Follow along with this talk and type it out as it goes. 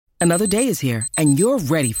Another day is here, and you're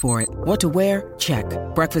ready for it. What to wear? Check.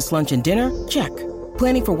 Breakfast, lunch, and dinner? Check.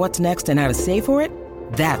 Planning for what's next and how to save for it?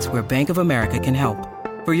 That's where Bank of America can help.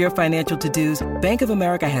 For your financial to-dos, Bank of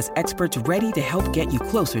America has experts ready to help get you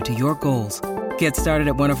closer to your goals. Get started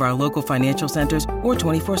at one of our local financial centers or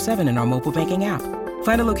 24/7 in our mobile banking app.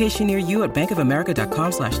 Find a location near you at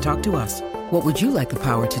bankofamerica.com/talktous. What would you like the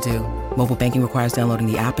power to do? Mobile banking requires downloading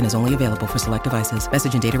the app and is only available for select devices.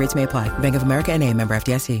 Message and data rates may apply. Bank of America N.A., member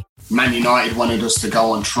FDIC. Man United wanted us to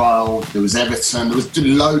go on trial. There was Everton. There was a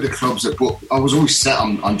load of clubs but I was always set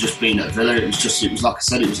on just being at Villa. It was like I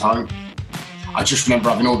said, it was home. I just remember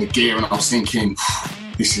having all the gear and I was thinking,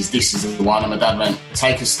 this is the one. And my dad went,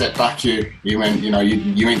 take a step back, you went, you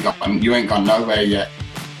ain't gone nowhere yet.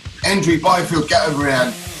 Andrew Byfield, get over here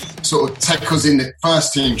and sort of take us in the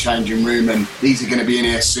first team changing room, and these are going to be in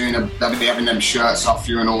here soon. They'll be having them shirts off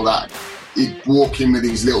you and all that. He'd walk in with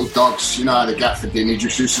these little dogs, you know how the Gaffer did. He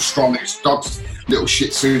just used to stroll his dogs, little Shih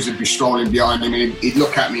Tzus would be strolling behind him, and he'd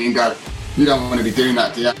look at me and go, you don't want to be doing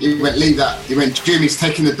that, do you? He went, leave that. He went, Jimmy's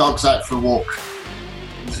taking the dogs out for a walk.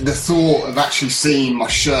 The thought of actually seeing my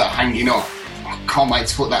shirt hanging up, I can't wait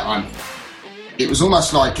to put that on. It was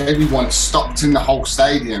almost like everyone stopped in the whole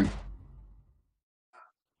stadium.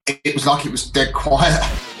 It was like it was dead quiet.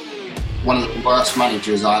 One of the worst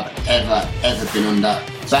managers I've ever been under.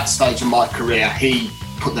 At that stage of my career, he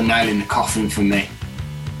put the nail in the coffin for me.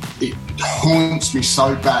 It haunts me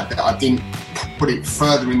so bad that I didn't put it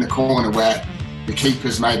further in the corner where the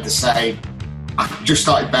keepers made the save. I just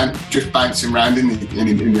started bouncing around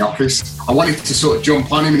in the office. I wanted to sort of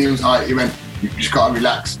jump on him, and he was like, he went, you've just got to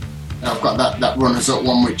relax. I've got that runners-up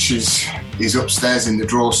one, which is upstairs in the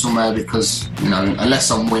drawer somewhere, because, unless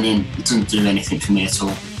I'm winning, it doesn't do anything for me at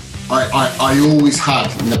all. I always had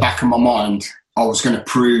in the back of my mind, I was going to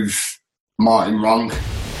prove Martin wrong.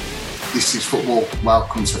 This is football.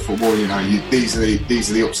 Welcome to football. These are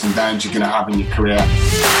the ups and downs you're going to have in your career.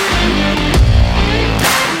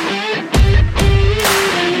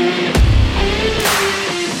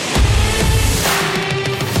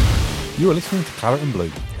 You are listening to Claret and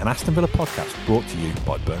Blue, an Aston Villa podcast brought to you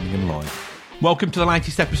by Birmingham Live. Welcome to the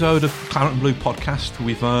latest episode of Claret and Blue podcast.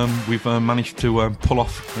 We've managed to pull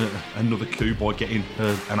off another coup by getting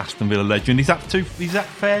an Aston Villa legend. Is that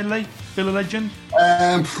fairly Villa legend?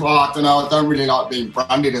 Well, I don't know. I don't really like being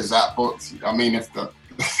branded as that, but I mean, if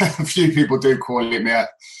a few people do call it me, I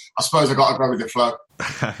suppose I got to go with the flow.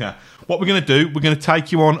 What we're going to do, we're going to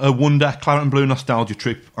take you on a Wonder Claret and Blue nostalgia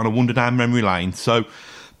trip on a Wonder down memory lane. So,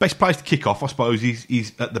 best place to kick off, I suppose,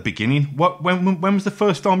 is at the beginning. When was the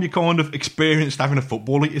first time you kind of experienced having a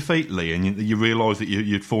football at your feet, Lee, and you realised that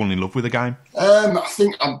you'd fallen in love with the game? I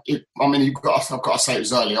think, I've got to say it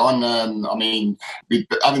was early on. Having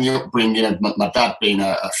the upbringing of my dad being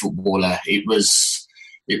a footballer, it was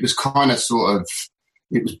kind of sort of,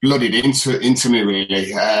 it was blooded into me,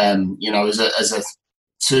 really. As a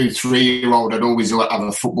 2-3-year-old, I'd always have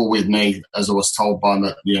a football with me, as I was told by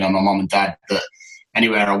my mum and dad, that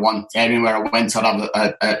anywhere I went, I'd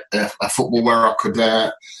have a football where I could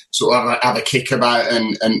sort of have a kick about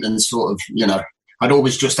and sort of, I'd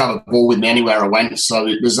always just have a ball with me anywhere I went. So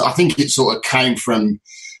I think it sort of came from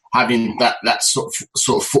having that sort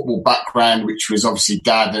of football background, which was obviously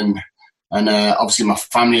dad and obviously my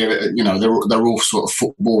family, they're all sort of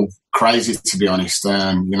football crazy, to be honest.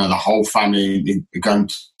 The whole family going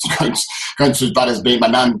to as bad as being my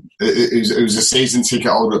nan, who's a season ticket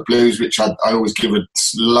holder at Blues, which I always give her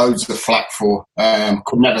loads of flack for.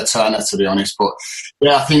 Could never turn her, to be honest. But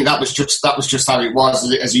yeah, I think that was just how it was.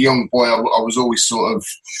 As a young boy, I was always sort of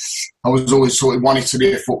wanting to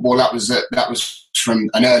be a footballer. That was from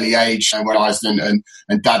an early age, and realised and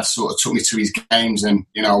Dad sort of took me to his games, and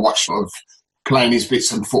I watched sort of playing his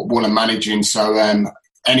bits of football and managing. So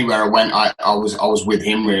anywhere I went, I was with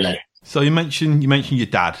him, really. So you mentioned your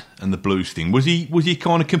dad and the Blues thing. Was he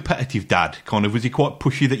kind of competitive dad? Was he quite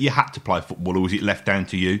pushy that you had to play football, or was it left down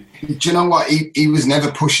to you? Do you know what? He was never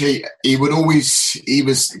pushy. He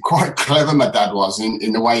was quite clever, my dad was,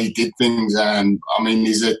 in the way he did things.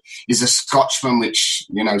 He's a Scotsman, which,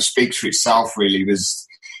 speaks for itself, really.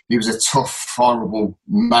 He was a tough, horrible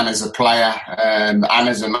man as a player and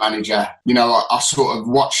as a manager. I sort of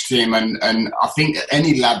watched him, and I think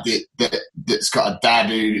any lad that's got a dad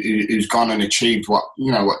who's gone and achieved what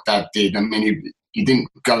Dad did. I mean, he didn't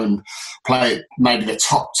go and play at maybe the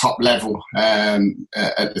top level at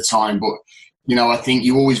the time, but I think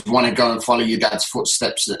you always want to go and follow your dad's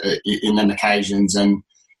footsteps in them occasions, and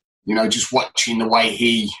just watching the way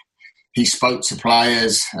he spoke to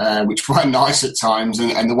players, which weren't nice at times,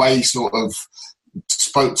 and the way he sort of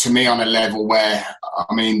spoke to me on a level where,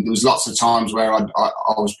 I mean, there was lots of times where I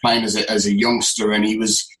was playing as a youngster, and he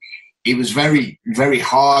was very, very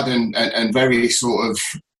hard and very sort of,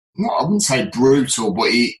 I wouldn't say brutal,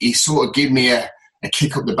 but he sort of gave me a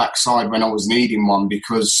kick up the backside when I was needing one,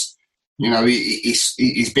 because, you know,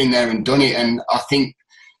 he's been there and done it. And I think,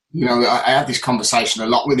 you know, I had this conversation a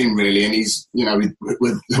lot with him, really, and he's, you know,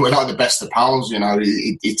 we're like the best of pals, you know.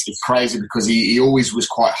 It's crazy because he always was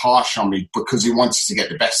quite harsh on me because he wanted to get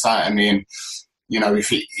the best out of me. And, you know,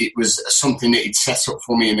 if it was something that he'd set up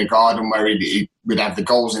for me in the garden where we'd have the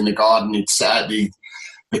goals in the garden, he'd set out the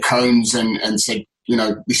cones and say, you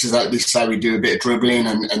know, this is how we do a bit of dribbling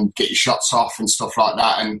and get your shots off and stuff like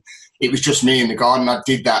that. And it was just me in the garden. I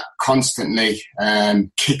did that constantly,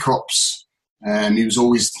 kick-ups. He was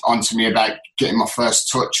always on to me about getting my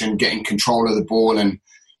first touch and getting control of the ball, and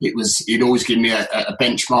he'd always give me a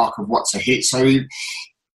benchmark of what to hit. So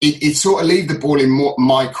he'd sort of leave the ball in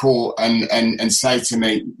my court and say to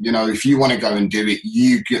me, you know, if you want to go and do it,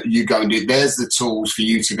 you go and do it. There's the tools for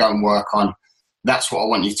you to go and work on. That's what I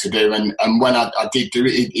want you to do. And when I did do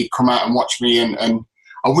it, he'd come out and watch me, and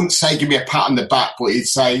I wouldn't say give me a pat on the back, but he'd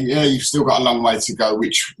say, yeah, you've still got a long way to go,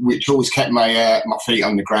 which always kept my feet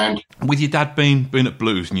on the ground. With your dad being at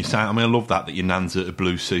Blues, and you say, I mean, I love that your nan's a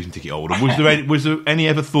Blues season ticket holder. Was there any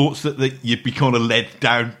other thoughts that you'd be kind of led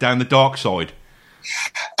down the dark side?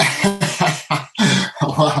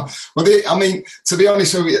 I mean, to be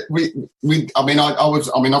honest, obviously I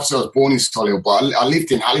was born in Solihull, but I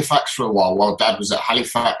lived in Halifax for a while Dad was at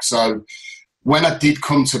Halifax. So when I did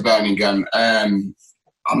come to Birmingham,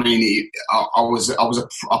 I mean, I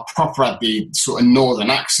proper had the sort of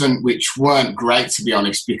northern accent, which weren't great, to be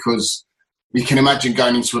honest, because you can imagine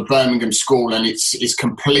going into a Birmingham school and it's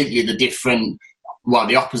completely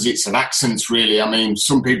the opposites of accents, really. I mean,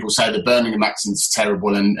 some people say the Birmingham accent's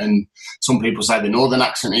terrible, and some people say the northern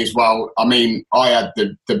accent is. Well, I mean, I had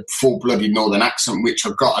the full-blooded northern accent, which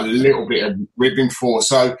I got a little bit of ribbing for.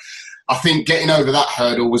 So I think getting over that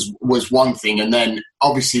hurdle was one thing, and then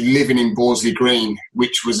obviously living in Borsley Green,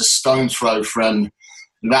 which was a stone's throw from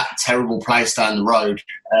that terrible place down the road.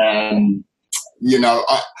 You know,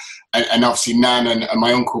 and obviously Nan and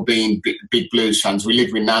my uncle being big Blues fans, we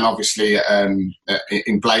lived with Nan obviously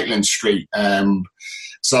in Blakeland Street.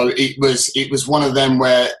 So it was one of them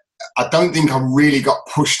where I don't think I really got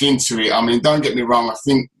pushed into it. I mean, don't get me wrong, I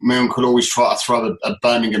think my uncle always tried to throw a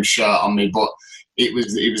Birmingham shirt on me, but it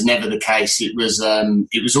was never the case. It was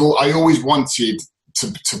all I always wanted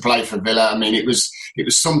to play for Villa. I mean, it was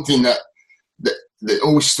something that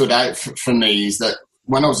always stood out for me, is that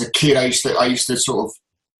when I was a kid, I used to sort of,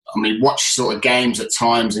 I mean, watch sort of games at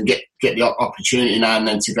times and get the opportunity now and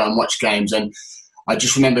then to go and watch games. And I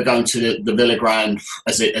just remember going to the Villa ground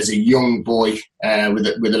as a young boy with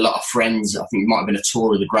a lot of friends. I think it might have been a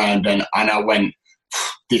tour of the ground, and I went,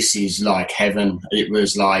 this is like heaven. It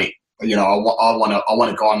was like, you know, I want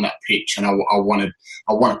to go on that pitch, and I want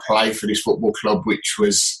to play for this football club, which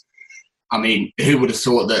was, I mean, who would have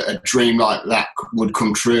thought that a dream like that would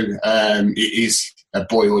come true? It is a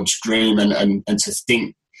boyhood's dream, and to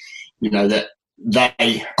think, you know, that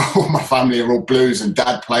all my family are all Blues, and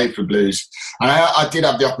Dad played for Blues. And I did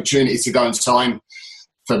have the opportunity to go and sign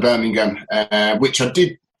for Birmingham, which I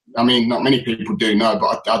did. I mean, not many people do know,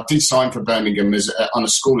 but I did sign for Birmingham on a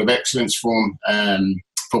School of Excellence form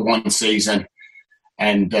for one season.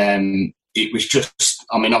 And it was just,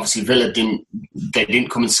 I mean, obviously Villa didn't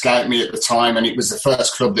come and scout me at the time, and it was the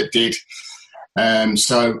first club that did.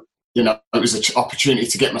 So, you know, it was an opportunity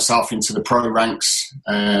to get myself into the pro ranks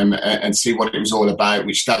and see what it was all about,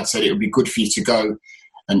 which Dad said it would be good for you to go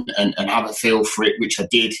and have a feel for it, which I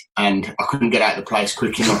did. And I couldn't get out of the place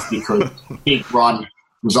quick enough because Big Ron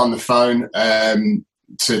was on the phone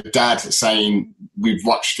to Dad saying, we've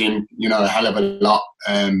watched him, you know, a hell of a lot.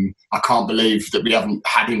 I can't believe that we haven't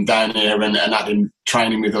had him down here and had him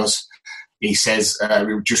training with us. He says,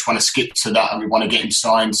 we just want to skip to that and we want to get him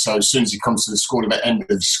signed. So as soon as he comes to the end of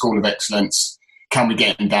the School of Excellence, can we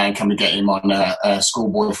get him down? Can we get him on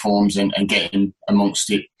schoolboy forms and get him amongst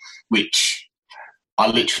it? Which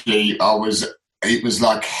it was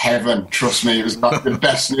like heaven, trust me. It was like the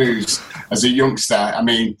best news as a youngster. I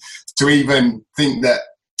mean, to even think that,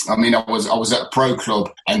 I mean, I was at a pro club,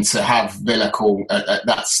 and to have Villa call at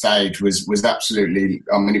that stage was absolutely,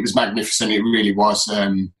 I mean, it was magnificent. It really was.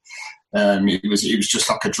 It was just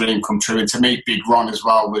like a dream come true. And to meet Big Ron as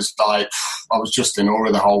well was like, I was just in awe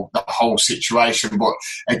of the whole situation. But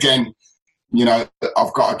again, you know,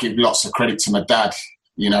 I've got to give lots of credit to my dad.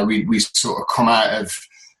 You know, we sort of come out of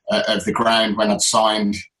the ground when I'd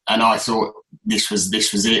signed, and I thought this was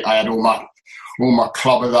it. I had all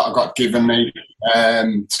clobber that I got given me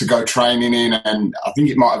to go training in, and I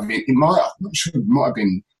think I'm not sure, it might have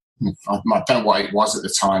been, I don't know what it was at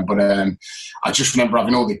the time, but I just remember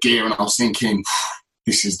having all the gear, and I was thinking,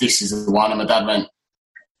 this is the one. And my dad went,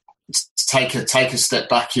 take a step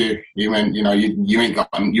back. You went, you ain't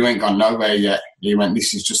gone nowhere yet. He went,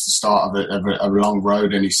 this is just the start of a long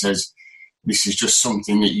road, and he says, this is just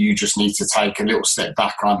something that you just need to take a little step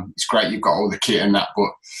back on. It's great you've got all the kit and that, but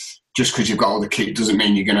just because you've got all the kit doesn't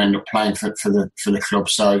mean you're going to end up playing for the club.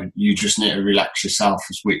 So you just need to relax yourself.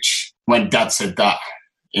 Which, when Dad said that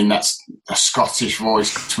in that a Scottish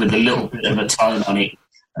voice with a little bit of a tone on it,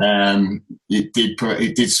 it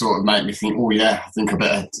did sort of make me think, oh yeah, I think I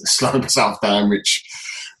better slow myself down, which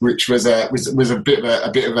was a bit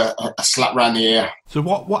of a slap round the ear. So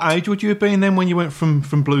what age would you have been then when you went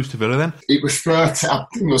from Blues to Villa then? It was 13. I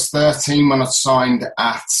think it was 13 when I signed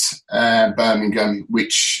at Birmingham,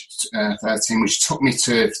 which 13, which took me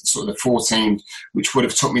to sort of the 14, which would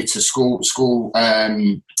have took me to school.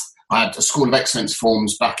 I had a School of Excellence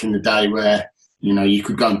forms back in the day where you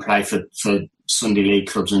could go and play for Sunday league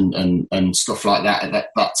clubs and stuff like that at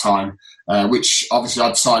that time. Which obviously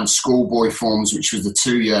I'd signed schoolboy forms, which was the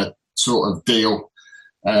 2-year sort of deal,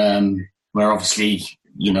 where obviously,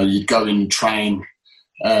 you'd go in and train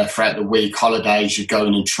throughout the week, holidays, you'd go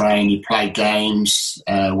in and train, you play games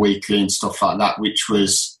weekly and stuff like that, which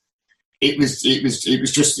was, it was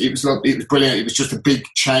brilliant. It was just a big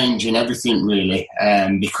change in everything really,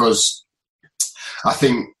 because I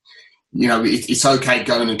think, it's okay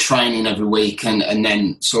going and training every week and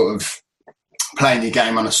then sort of playing your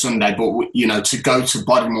game on a Sunday, but to go to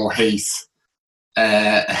Bodymoor Heath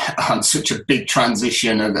on such a big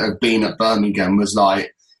transition of being at Birmingham was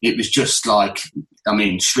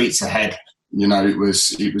streets ahead. It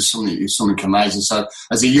was something amazing. So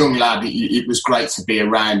as a young lad, it was great to be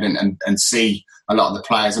around and see a lot of the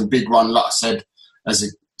players. And Big Ron, like I said, as a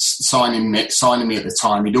signing me at the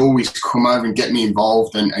time, he'd always come over and get me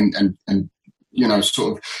involved and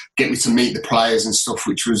sort of get me to meet the players and stuff,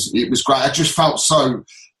 it was great.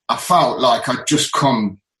 I felt like I'd just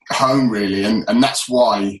come home really, and that's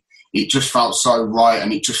why it just felt so right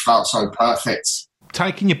and it just felt so perfect.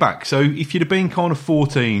 Taking you back, so if you'd have been kind of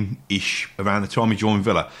 14-ish around the time you joined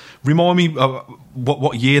Villa, remind me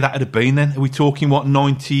what year that had been then? Are we talking,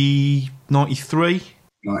 93?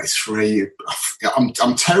 93.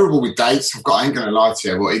 I'm terrible with dates. I ain't going to lie to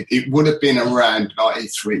you, but it would have been around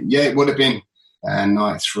 93. Yeah, it would have been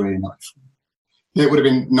 93. Yeah, it would have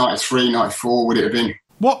been 93, 94. Would it have been?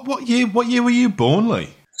 What year were you born, Lee?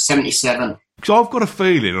 77. Because I've got a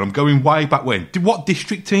feeling, and I'm going way back when. What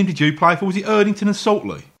district team did you play for? Was it Erdington and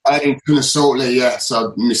Saltley? Erdington and Saltley, yeah.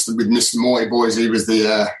 So with Mr. Morty Boys, he was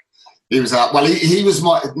my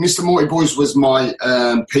Mr. Morty Boys was my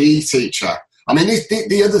PE teacher. I mean,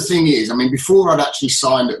 the other thing is, before I'd actually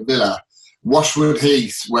signed at Villa, Washwood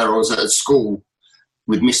Heath, where I was at school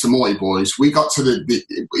with Mr. Morty Boys, we got to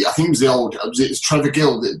I think it was Trevor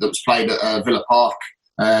Gill that was played at Villa Park.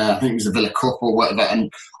 I think it was the Villa Cup or whatever,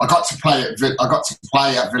 and I got to play at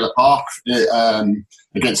Villa Park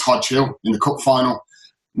against Hodge Hill in the cup final,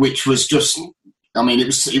 which was just, it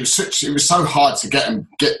was so hard to get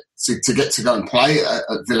to go and play at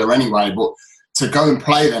Villa anyway, but to go and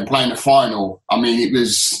play in the final, it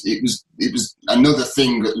was another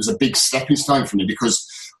thing that was a big stepping stone for me, because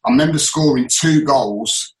I remember scoring 2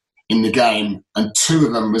 goals in the game, and 2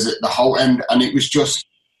 of them was at the whole end, and it was just,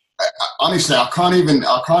 honestly, I can't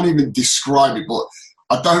even describe it. But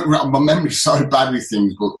my memory's so bad with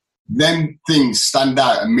things, but them things stand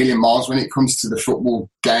out a million miles when it comes to the football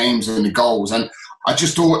games and the goals. And I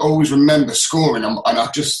just always remember scoring, and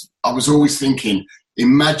I was always thinking,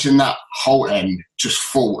 imagine that whole end just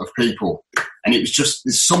full of people. And it's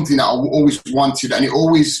something that I always wanted, and it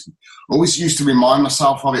always used to remind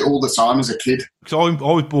myself of it all the time as a kid. So I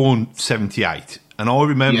was born 78, and I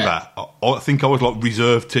remember, I think I was like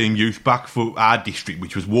reserve team youth back for our district,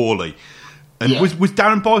 which was Worley. And was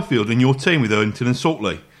Darren Byfield in your team with Erdington and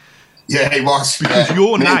Saltley? Yeah, he was. Because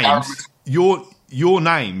your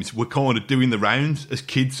names were kind of doing the rounds as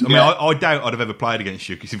kids. I doubt I'd have ever played against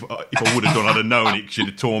you, because if I would have done, I'd have known it should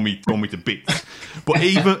have torn me to bits. But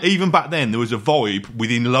even back then, there was a vibe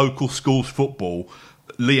within local schools football.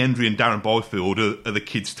 Lee Hendry and Darren Byfield are the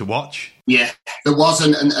kids to watch. Yeah, there was,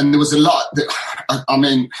 and there was a lot.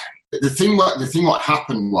 The thing what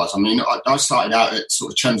happened was, I started out at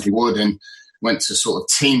sort of Chelmsley Wood and went to sort of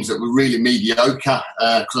teams that were really mediocre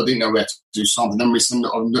because I didn't know where to do something. Then we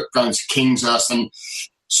ended up going to Kingshurst, and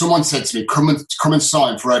someone said to me, come and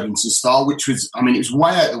sign for Erdington Star, which was, I mean, it was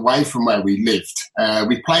way out of the way from where we lived.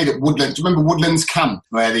 We played at Woodland. Do you remember Woodlands Camp,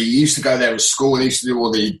 where they used to go there as school? They used to do all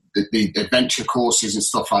the adventure courses and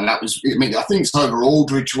stuff like that. I think it's over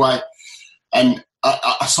Aldridge way. And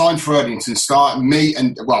I signed for Erdington Star.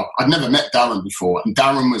 I'd never met Darren before, and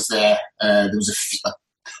Darren was there. There was a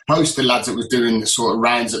host of lads that was doing the sort of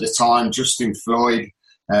rounds at the time, Justin Floyd,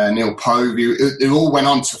 Neil Povey, they all went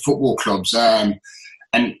on to football clubs.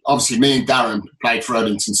 And obviously me and Darren played for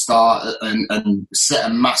Erdington Star and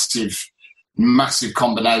set a massive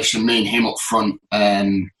combination, me and him up front.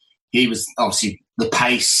 He was obviously the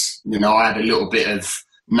pace, I had a little bit of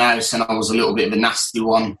nous and I was a little bit of a nasty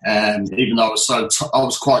one, even though I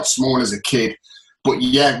was quite small as a kid. But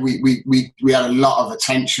yeah, we had a lot of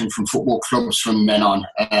attention from football clubs from then on,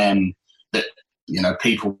 that,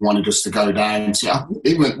 people wanted us to go down. So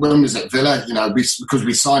even when we was at Villa, because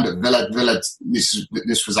we signed at Villa,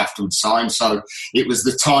 this was after we'd signed. So it was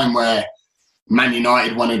the time where Man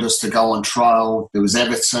United wanted us to go on trial. There was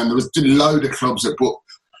Everton. There was a load of clubs but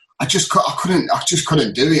I just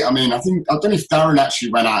couldn't do it. I mean, I don't know if Darren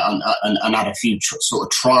actually went out and had a few sort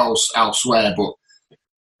of trials elsewhere, but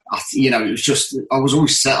it was just, I was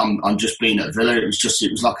always set on just being at Villa. It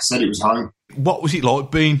was like I said, it was home. What was it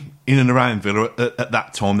like being in and around Villa at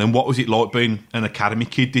that time then? What was it like being an academy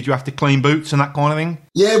kid? Did you have to clean boots and that kind of thing?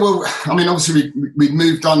 Yeah, well, I mean, obviously we'd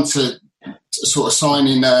moved on to sort of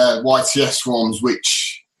signing YTS forms,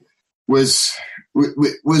 which was I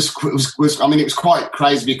mean, it was quite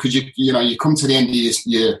crazy because you come to the end of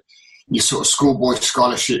your sort of schoolboy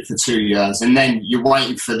scholarship for 2 years, and then you're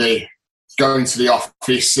waiting for go into the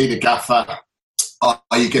office, see the gaffer. Are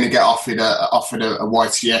you going to get offered a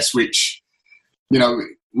YTS, which,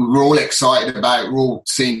 we're all excited about. We're all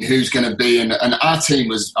seeing who's going to be. And our team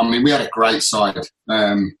was, I mean, we had a great side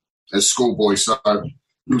as schoolboys. So it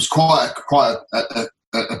was quite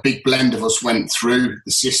a big blend of us went through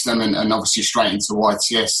the system and obviously straight into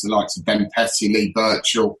YTS, the likes of Ben Petty, Lee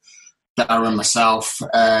Birchall, Darren, myself.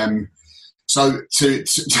 So to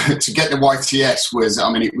get the YTS was,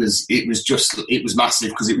 I mean, it was massive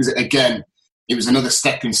because it was another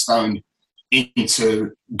stepping stone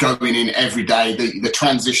into going in every day. The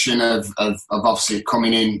transition of obviously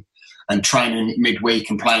coming in and training midweek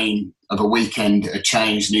and playing of a weekend had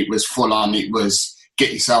changed, and it was full on. It was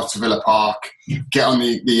get yourself to Villa Park, get on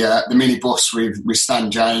the minibus with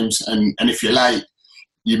Stan James, and if you're late,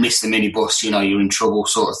 you miss the minibus, you're in trouble,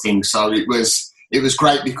 sort of thing. So it was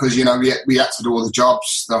great because, we had to do all the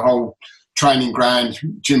jobs, the whole training ground.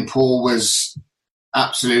 Jim Paul was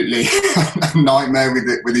absolutely a nightmare with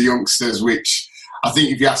the youngsters, which I think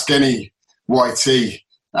if you ask any YT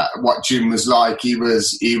what Jim was like, he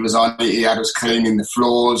was on it. He had us cleaning the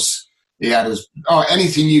floors. He had us,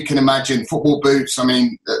 anything you can imagine, football boots. I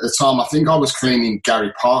mean, at the time, I think I was cleaning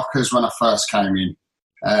Gary Parker's when I first came in,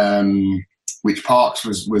 which Parks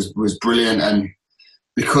was brilliant. And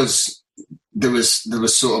because there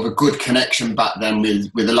was sort of a good connection back then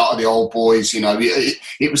with a lot of the old boys.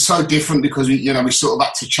 It was so different because we sort of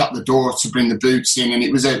had to shut the door to bring the boots in, and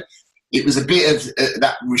it was a bit of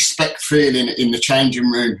that respect feeling in the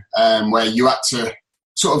changing room, where you had to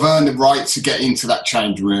sort of earn the right to get into that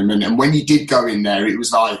changing room, and when you did go in there, it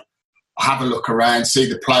was like, have a look around, see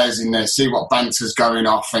the players in there, see what banter's going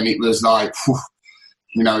off, and it was like, whew,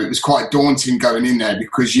 it was quite daunting going in there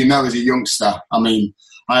because as a youngster, I mean,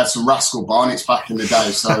 I had some Rascal Barnetts back in the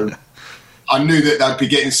day, so I knew that they'd be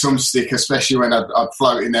getting some stick, especially when I'd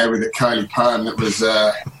float in there with a curly perm that was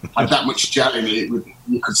had that much gel in it.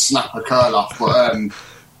 You could snap a curl off, but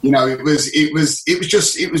it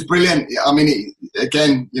was brilliant. I mean,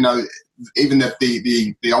 even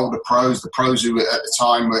the older pros, the pros who were at the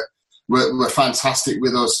time were fantastic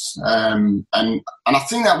with us, and I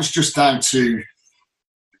think that was just down to.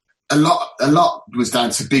 A lot was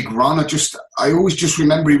down to Big Ron. I always just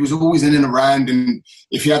remember he was always in and around, and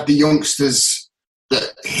if you had the youngsters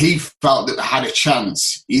that he felt that had a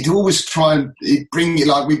chance, he'd always try and he'd bring it,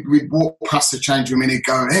 like we'd walk past the change room and he'd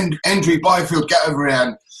go, Hendry Byfield, get over here,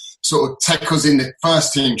 and sort of take us in the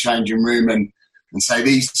first team changing room and say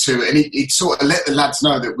these two, and he'd sort of let the lads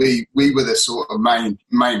know that we were the sort of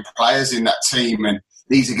main players in that team, and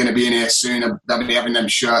these are going to be in here soon, they'll be having them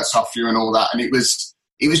shirts off you and all that, and it was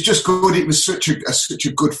just good. It was such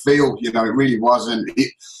a good feel, it really was. And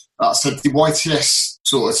like I said, the YTS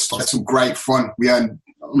sort of had some great fun. We earned,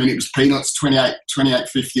 I mean, it was peanuts,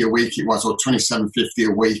 $28.50 a week it was, or $27.50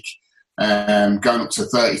 a week, going up to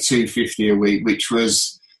 $32.50 a week, which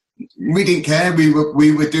was, we didn't care. We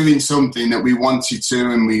were doing something that we wanted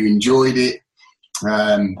to, and we enjoyed it.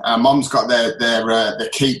 Our mums got their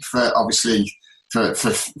keep for, obviously,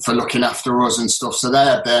 for looking after us and stuff. So they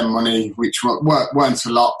had their money, which weren't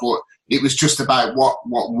a lot, but it was just about what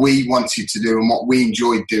we wanted to do and what we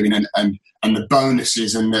enjoyed doing, and the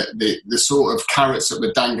bonuses and the sort of carrots that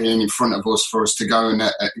were dangling in front of us for us to go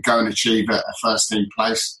and achieve a first team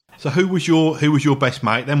place. So who was your best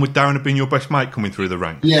mate then? Would Darren have been your best mate coming through the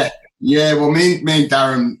ranks? Yeah. Well, me and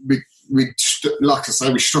Darren, we like I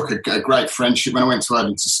say, we struck a great friendship when I went to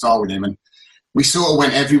Erdington Star with him, and we sort of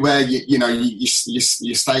went everywhere. You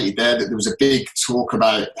stated there that there was a big talk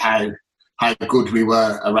about how good we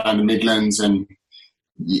were around the Midlands, and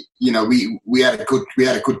we had a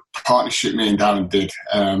good partnership. Me and Darren did,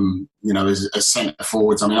 as centre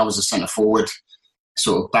forwards. I mean, I was a centre forward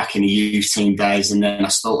sort of back in the youth team days, and then I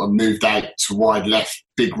sort of moved out to wide left.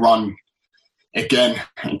 Big Ron again,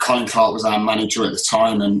 and Colin Clark was our manager at the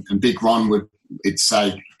time, and Big Ron would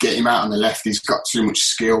say, get him out on the left, he's got too much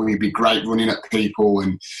skill, he'd be great running at people,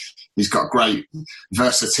 and he's got great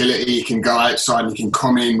versatility, he can go outside and he can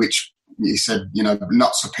come in, which he said,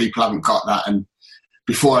 lots of people haven't got that. And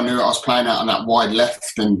before I knew it, I was playing out on that wide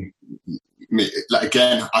left, and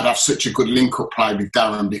again, I'd have such a good link-up play with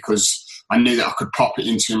Darren because I knew that I could pop it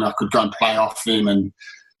into him, I could go and play off him, and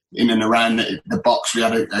in and around the box, we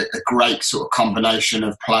had a great sort of combination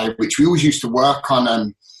of play, which we always used to work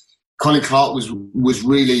on. Colin Clark was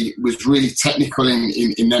really technical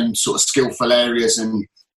in them sort of skillful areas, and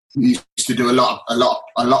he used to do a lot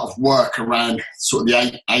of work around sort of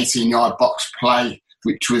the 18-yard box play,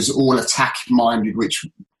 which was all attack minded, which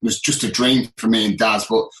was just a dream for me and Daz.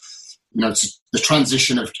 But the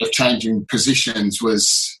transition of changing positions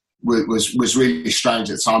was really strange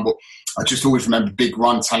at the time. But I just always remember Big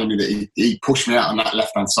Ron telling me that he pushed me out on that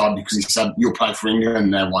left hand side because he said, "You'll play for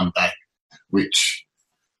England there one day," which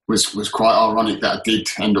was quite ironic that I did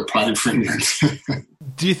end up playing for England.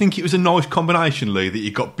 Do you think it was a nice combination, Lee, that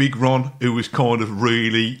you got Big Ron, who was kind of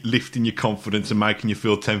really lifting your confidence and making you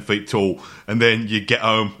feel 10 feet tall, and then you get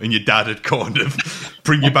home and your dad had kind of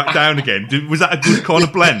bring you back down again? Was that a good kind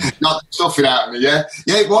of blend? Not stuffing out of me, yeah.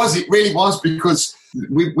 Yeah, it was. It really was, because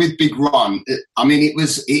with Big Ron, it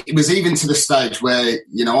was even to the stage where,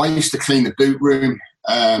 I used to clean the boot room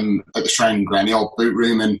at the training ground, the old boot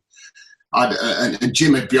room, and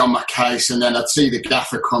Jim would be on my case, and then I'd see the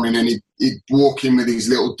gaffer coming, and he'd walk in with his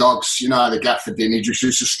little dogs. You know how the gaffer did. He just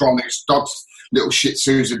used to stroll. His dogs, little Shih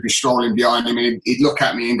Tzus, would be strolling behind him, and he'd look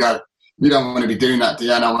at me and go, "You don't want to be doing that, do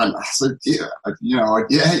you?" And I said,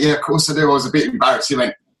 "Yeah, of course I do." I was a bit embarrassed. He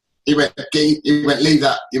went, leave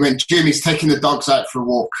that. He went, "Jim, he's taking the dogs out for a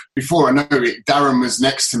walk." Before I knew it, Darren was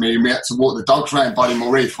next to me, and we had to walk the dogs around Bodymoor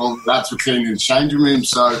Reef while the lads were cleaning the changing room.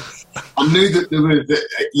 So I knew that there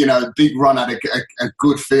was, Big Ron had a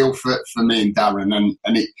good feel for me and Darren,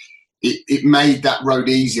 and it made that road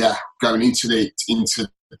easier going into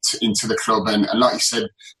the club. And like you said,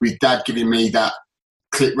 with Dad giving me that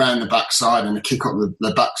clip round the backside and a kick up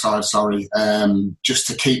the backside, just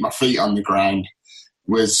to keep my feet on the ground,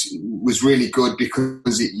 was really good,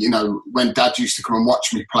 because when Dad used to come and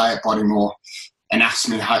watch me play at Bodymoor and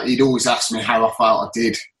he'd always ask me how I felt I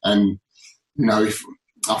did, and if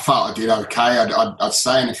I felt I did okay, I'd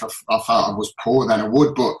say, and if I felt I was poor, then I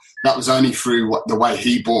would. But that was only through the way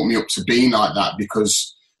he brought me up to being like that,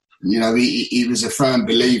 because he was a firm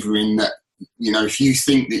believer in that. If you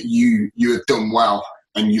think that you have done well,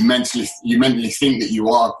 and you mentally think that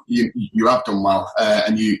you have done well,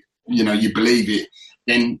 and you believe it,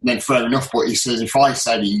 then fair enough. But he says, if I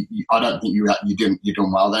say that I don't think you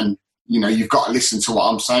done well, then you've got to listen to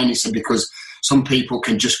what I'm saying. He said, because some people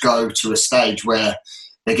can just go to a stage where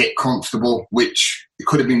they get comfortable, which it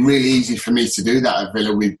could have been really easy for me to do that at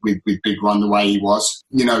Villa with Big Ron the way he was.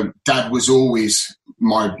 Dad was always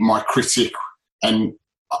my critic, and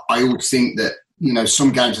I always think that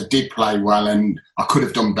some games I did play well and I could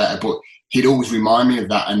have done better, but he'd always remind me of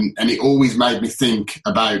that, and it always made me think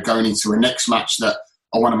about going into a next match that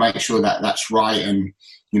I want to make sure that that's right. And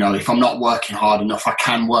if I'm not working hard enough, I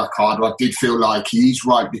can work harder. I did feel like he's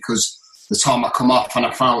right, because the time I come off and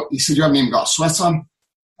he said, "You haven't even got a sweat on."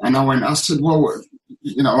 And I said, "Well,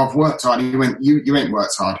 I've worked hard." He went, "You ain't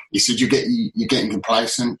worked hard." He said, "You're getting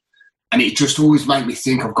complacent." And it just always made me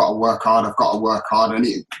think, I've got to work hard. And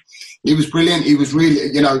it was brilliant. It was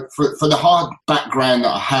really, for the hard background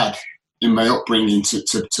that I had in my upbringing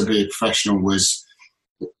to be a professional, was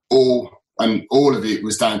all of it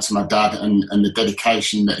was down to my dad and the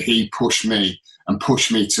dedication that he pushed me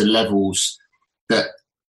to levels that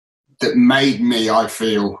made me, I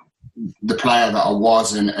feel, the player that I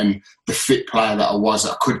was and the fit player that I was.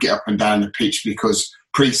 I could get up and down the pitch, because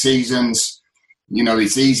pre-seasons,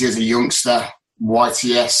 it's easy as a youngster,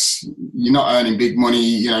 YTS, you're not earning big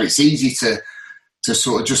money. It's easy to to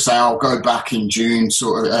sort of just say I'll go back in June,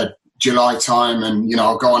 sort of July time, and you know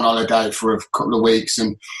I'll go on holiday for a couple of weeks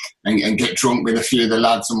and get drunk with a few of the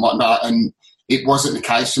lads and whatnot. And it wasn't the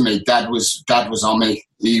case for me. Dad was on me.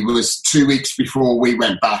 He was 2 weeks before we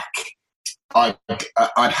went back. I'd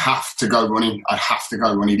have to go running. I'd have to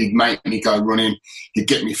go running. He'd make me go running. He'd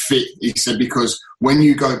get me fit. He said, because when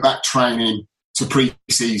you go back training to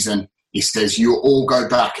pre-season, he says, you'll all go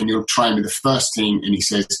back and you'll train with the first team. And he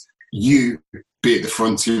says, you be at the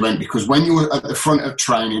front. He went, because when you're at the front of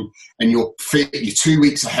training and you're fit, you're 2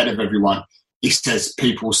 weeks ahead of everyone, he says,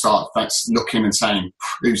 people will start looking and saying,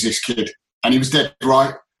 who's this kid? And he was dead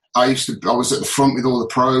right. I was at the front with all the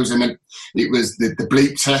pros, and it was the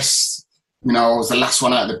bleep test. You know, I was the last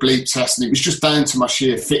one out of the bleep test, and it was just down to my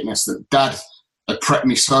sheer fitness that Dad had prepped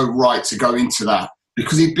me so right to go into that,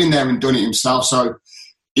 because he'd been there and done it himself. So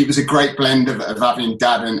it was a great blend of having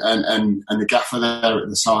Dad and the gaffer there at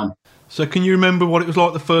the time. So can you remember what it was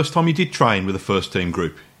like the first time you did train with the first team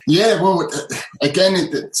group? Yeah, well,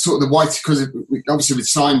 again, sort of the YTS, because obviously we'd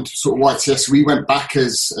signed sort of YTS. We went back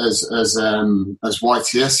as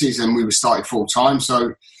YTSs, and we were started full time.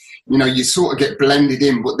 So, you know, you sort of get blended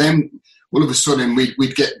in, but then all of a sudden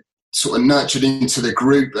we'd get sort of nurtured into the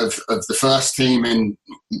group of the first team, and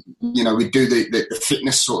you know we'd do the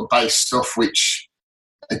fitness sort of based stuff, which,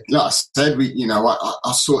 like I said,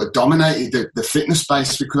 I sort of dominated the fitness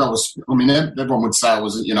space, because everyone would say I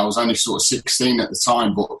was only sort of 16 at the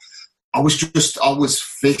time, but I was fit,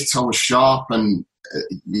 I was sharp, and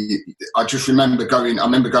I just remember going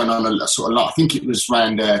on a sort of lot. I think it was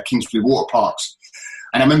around Kingsbury Water Parks,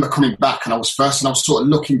 and I remember coming back, and I was first, and I was sort of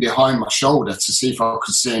looking behind my shoulder to see if I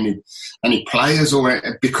could see any players, or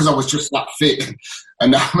because I was just that fit.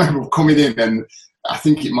 And I remember coming in, and I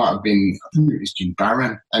think it was Jim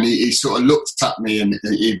Barron, and he sort of looked at me, and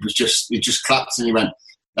he just clapped, and he went,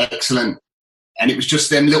 excellent. And it was just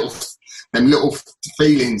them little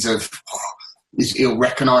feelings of, he'll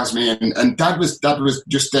recognise me, and Dad was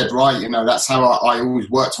just dead right. You know, that's how I always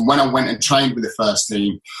worked. And when I went and trained with the first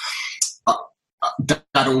team, Dad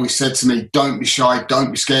always said to me, don't be shy, don't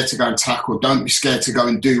be scared to go and tackle, don't be scared to go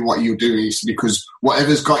and do what you're doing, because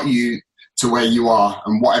whatever's got you to where you are,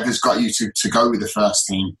 and whatever's got you to go with the first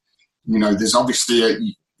team, you know, there's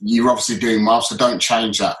obviously you're obviously doing well, so don't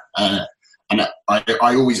change that. And I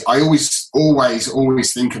always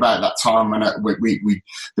think about that time when there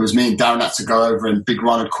was me and Darren had to go over, and Big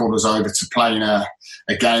Ron had called us over to play in a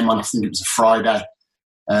game on, I think it was a Friday,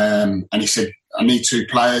 and he said, I need 2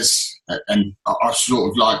 players. And I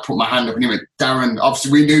sort of like put my hand up, and he went, Darren.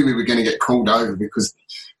 Obviously, we knew we were going to get called over because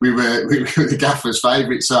we were the gaffer's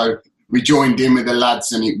favourite. So we joined in with the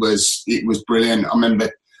lads, and it was brilliant. I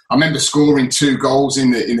remember scoring 2 goals it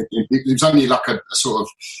was only like a sort of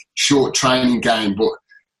short training game, but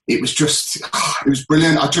it was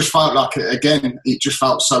brilliant. I just felt like, again, it just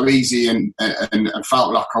felt so easy, and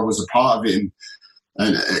felt like I was a part of it.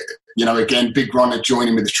 And you know, again, Big Ron had joined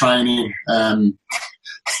in with the training.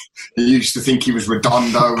 He used to think he was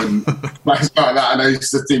Redondo and things like that. And I used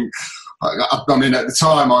to think, at the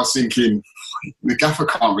time I was thinking, the gaffer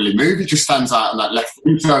can't really move. He just stands out on that left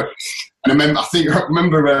wing. So, and I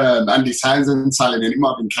remember Andy Townsend telling me, and it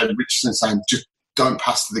might have been Kevin Richardson saying, just don't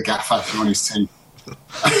pass to the gaffer if you're on his team.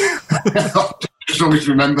 I just always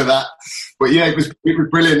remember that. But yeah, it was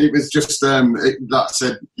brilliant. It was just, like I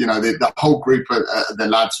said, you know, the whole group of the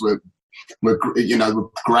lads were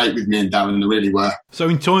great with me and Darren. They really were. So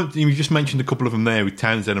in time, you just mentioned a couple of them there with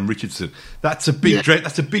Townsend and Richardson. That's a big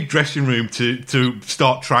that's a big dressing room to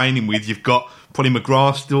start training with. You've got Polly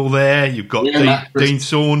McGrath still there. You've got Dean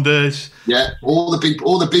Saunders. Yeah, all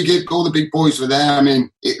the big boys were there. I mean,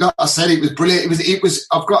 like I said, it was brilliant. It was.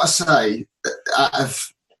 I've got to say, out of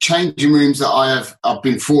changing rooms that I've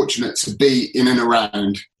been fortunate to be in and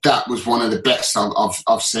around, that was one of the best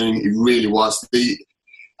I've seen. It really was. Dino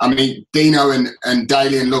and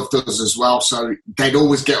Dalian loved us as well, so they'd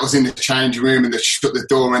always get us in the changing room, and they'd shut the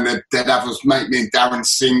door, and they'd have us make me and Darren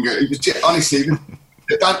sing. It was just, honestly,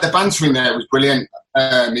 the banter in there was brilliant.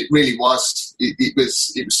 It really was. It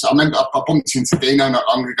was. I remember I bumped into Dino not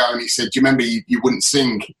long ago, and he said, "Do you remember you wouldn't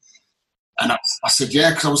sing?" And I said, "Yeah,"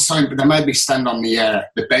 because I was saying, but they made me stand on the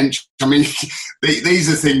bench. I mean, these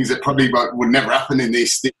are things that probably would never happen in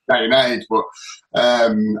this day and age, but. I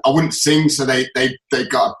wouldn't sing, so they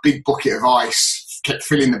got a big bucket of ice, kept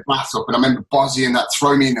filling the bath up, and I remember Bozzy and that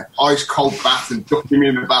throwing me in an ice cold bath and ducking me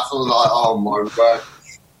in the bath. I was like, oh my word.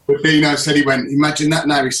 But Dino said, he went, imagine that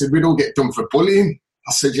now. He said, we'd all get done for bullying.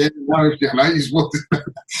 I said, yeah, no, you know, he's what.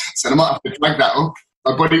 So I might have to drag that up.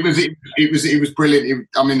 But it was brilliant.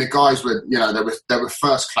 I mean, the guys were, they were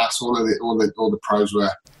first class. All the pros were.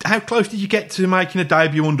 How close did you get to making a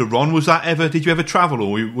debut under Ron? Did you ever travel,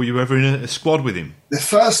 or were you ever in a squad with him? The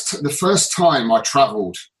first time I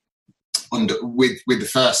travelled with the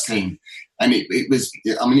first team, and it was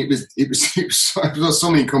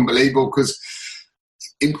something unbelievable, because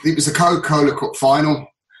it was a Coca-Cola Cup final,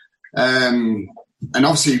 and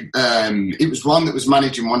obviously it was Ron that was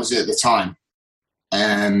managing Wannsee at the time.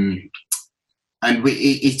 And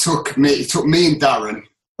he took me and Darren,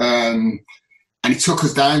 and he took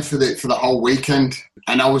us down for the whole weekend.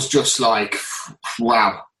 And I was just like,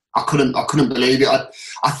 wow! I couldn't believe it.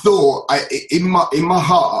 I thought in my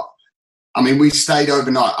heart. I mean, we stayed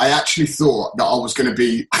overnight. I actually thought that I was going to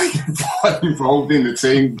be involved in the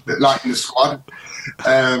team, like in the squad,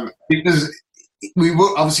 because we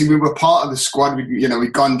were part of the squad.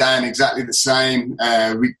 We'd gone down exactly the same.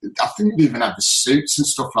 I think we even had the suits and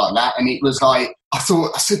stuff like that. And it was like, I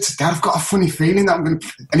said to Dad, I've got a funny feeling that I'm going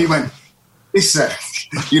to. And he went, "Listen,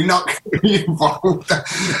 you're not going to be involved."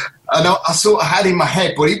 And I sort of had in my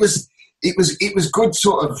head, but it was good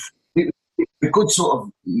sort of. A good sort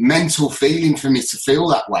of mental feeling for me to feel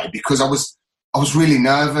that way, because I was really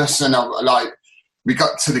nervous, and we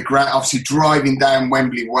got to the ground, obviously driving down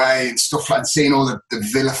Wembley Way and stuff like that, seeing all the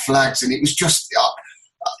Villa flags, and it was just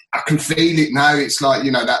I can feel it now. It's like,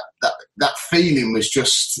 that feeling was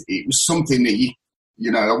just, it was something that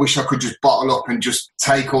I wish I could just bottle up and just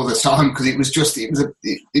take all the time, because it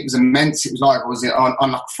was immense. It was like I was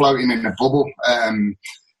on like floating in a bubble.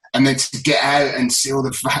 And then to get out and see all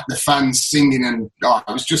the fans singing, and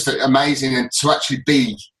it was just amazing. And to actually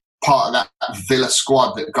be part of that Villa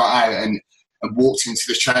squad that got out and walked into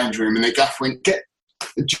the change room, and the gaff went, "Get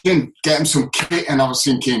him some kit." And I was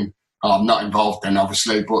thinking, I'm not involved then,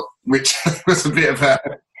 obviously, but which was a bit of a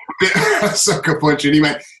sucker punch. And he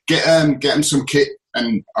went, get him some kit.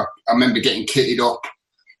 And I remember getting kitted up.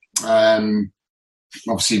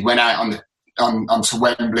 Obviously went out onto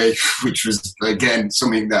Wembley, which was again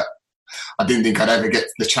something that I didn't think I'd ever get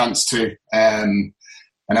the chance to. And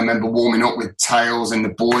I remember warming up with Tails and the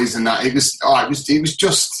boys, and that it was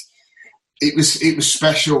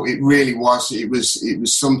special. It really was. It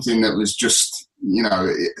was something that was just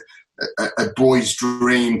a boy's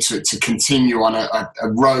dream to continue on a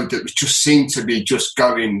road that just seemed to be just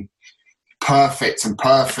going perfect, and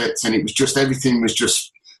it was just, everything was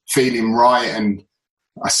just feeling right. And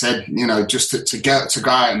I said, just to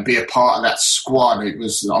go out and be a part of that squad, it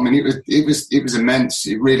was immense.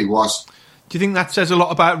 It really was. Do you think that says a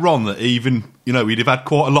lot about Ron, that even, he'd have had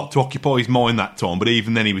quite a lot to occupy his mind that time, but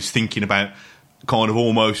even then he was thinking about kind of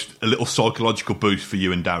almost a little psychological boost for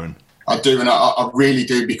you and Darren? I do, and I really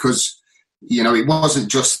do, because, it wasn't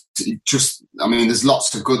just, there's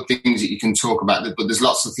lots of good things that you can talk about, but there's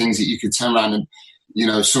lots of things that you could turn around and,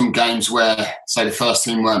 some games where, say, the first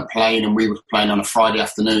team weren't playing and we were playing on a Friday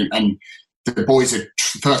afternoon, and the boys at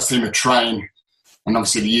first team would train, and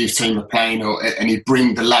obviously the youth team are playing, and he'd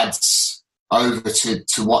bring the lads over to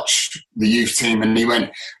watch the youth team. And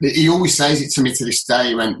he always says it to me to this day.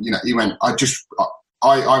 He went,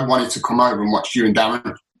 I wanted to come over and watch you and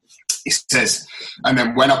Darren. He says, and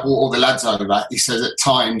then when I brought all the lads over, he says at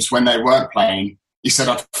times when they weren't playing, he said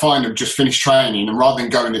I'd find them just finished training, and rather than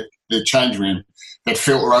going to the change room, they'd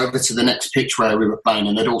filter over to the next pitch where we were playing,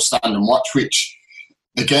 and they'd all stand and watch, which,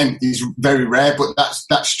 again, is very rare, but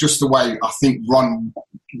that's just the way I think Ron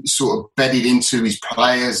sort of bedded into his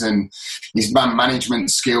players and his man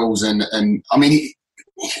management skills. And I mean,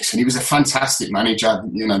 he was a fantastic manager.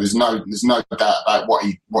 There's no doubt about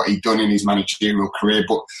what he'd done in his managerial career,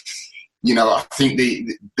 but I think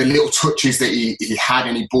the little touches that he had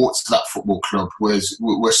and he brought to that football club were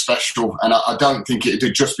special. And I don't think it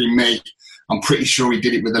had just been me. I'm pretty sure he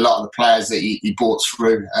did it with a lot of the players that he brought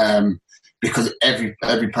through, because every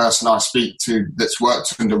person I speak to that's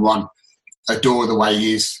worked under Ron adore the way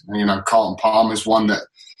he is. Carlton Palmer's one that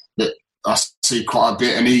I see quite a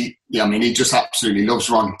bit, and he just absolutely loves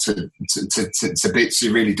Ron to bits. He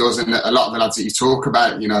really does. And a lot of the lads that you talk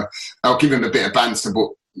about, I'll give him a bit of banter, but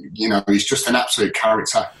he's just an absolute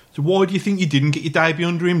character. So why do you think you didn't get your debut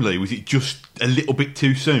under him, Lee? Was it just a little bit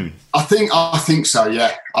too soon? I think so.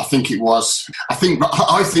 Yeah, I think it was. I think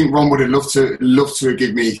Ron would have loved to have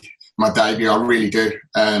given me my debut. I really do.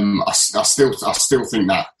 I still think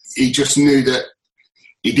that he just knew that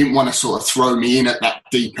he didn't want to sort of throw me in at that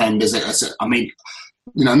deep end.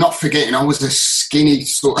 Not forgetting I was a skinny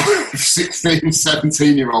sort of 16,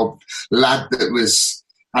 17-year-old lad that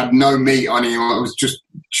had no meat on him. It was just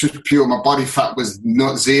pure. My body fat was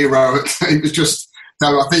not zero. It was just, so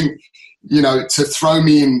I think, to throw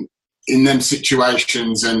me in in them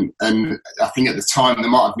situations, and I think at the time there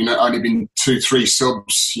might have been only been 2-3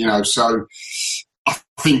 subs, so I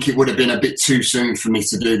think it would have been a bit too soon for me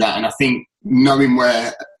to do that. And I think knowing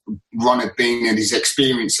where Ron had been and his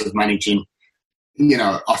experience of managing,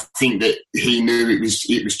 I think that he knew it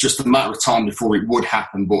was just a matter of time before it would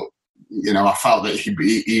happen. But I felt that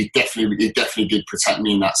he definitely did protect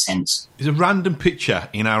me in that sense. There's a random picture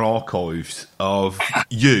in our archives of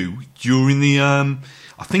you during the.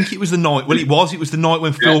 I think it was the night. Well, it was the night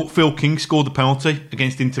when Phil King scored the penalty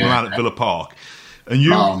against Inter Milan at Villa Park, and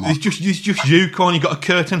it's just you, Con. You got a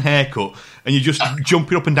curtain haircut, and you're just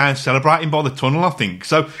jumping up and down, celebrating by the tunnel. I think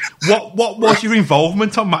so. What was your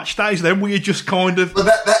involvement on match days then? Were you just kind of? Well,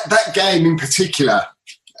 that game in particular,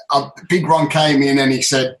 Big Ron came in and he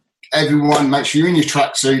said, everyone, make sure you're in your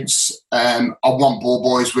tracksuits. I want ball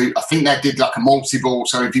boys. I think they did like a multi-ball.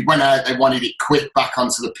 So if you went out, they wanted it quick back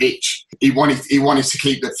onto the pitch. He wanted to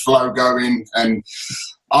keep the flow going. And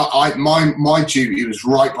my duty was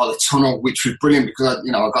right by the tunnel, which was brilliant because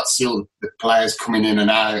I got to see all the players coming in and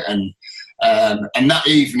out. And that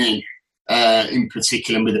evening, in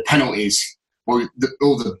particular, with the penalties, all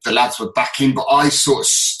the lads were back in, but I sort of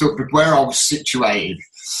stood where I was situated.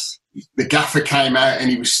 The gaffer came out and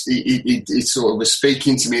he sort of was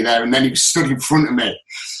speaking to me there, and then he was stood in front of me,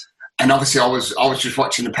 and obviously I was just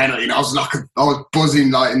watching the penalty, and I was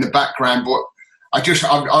buzzing like in the background. But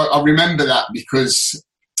I remember that because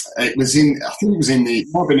it was in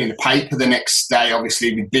the paper the next day,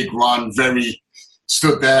 obviously with Big Ron very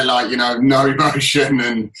stood there like no emotion,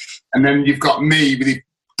 and then you've got me with the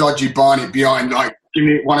dodgy Barnet behind, like give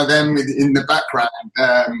me one of them in the background.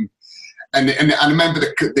 And I remember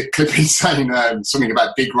the clip he's saying something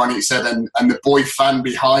about Big Ron. He said, and the boy fan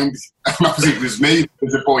behind. And obviously it was me,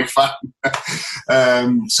 the boy fan.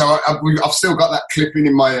 So I've still got that clipping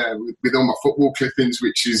in my with all my football clippings,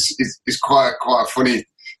 which is quite a funny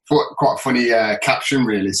caption,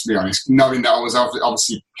 really, to be honest. Knowing that I was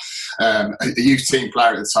obviously a youth team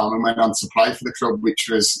player at the time and went on to play for the club,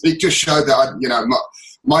 it just showed that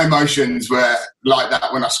my emotions were like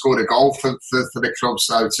that when I scored a goal for the club.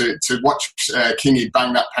 So to watch Kingy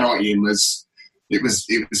bang that penalty in was a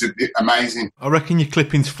bit amazing. I reckon your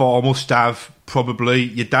clippings 4 must have probably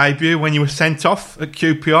your debut when you were sent off at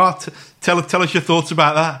QPR. Tell us your thoughts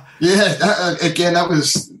about that. Yeah, it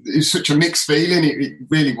was such a mixed feeling. It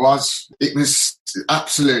really was. It was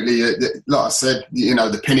absolutely, like I said,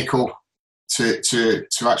 the pinnacle to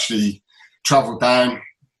actually travel down,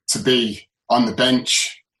 to be on the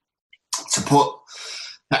bench, to put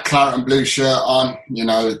that claret and blue shirt on,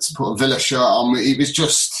 to put a Villa shirt on. It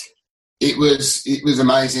was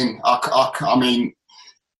amazing. I mean,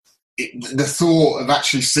 the thought of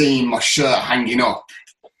actually seeing my shirt hanging up,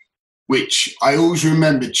 which I always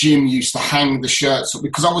remember Jim used to hang the shirts up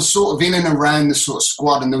because I was sort of in and around the sort of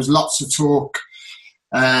squad, and there was lots of talk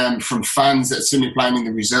from fans that had seen me playing in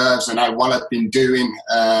the reserves and how well I'd been doing.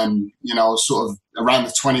 I was sort of around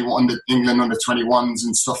the England under 21s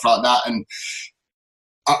and stuff like that. And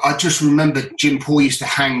I just remember Jim Paul used to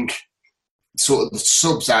hang sort of the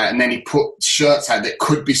subs out, and then he put shirts out that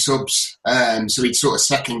could be subs. So he'd sort of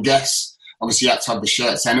second guess. Obviously, you had to have the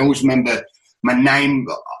shirts. And I always remember my name,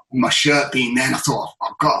 my shirt being there, and I thought,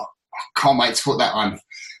 I can't wait to put that on.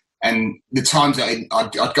 And the times that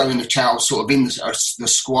I'd go in the chair, I was sort of in the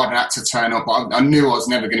squad and had to turn up. But I knew I was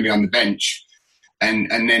never going to be on the bench.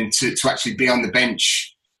 And then to actually be on the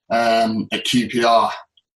bench at QPR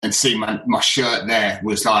and see my shirt there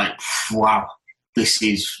was like, wow,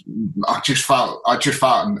 I just felt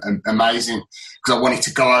amazing because I wanted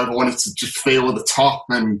to go over, I wanted to just feel the top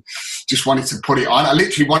and just wanted to put it on. I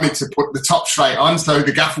literally wanted to put the top straight on so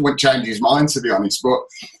the gaffer wouldn't change his mind, to be honest. But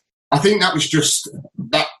I think that was just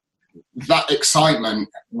that excitement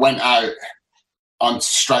went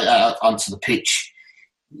straight out onto the pitch.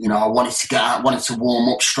 I wanted to get out, wanted to warm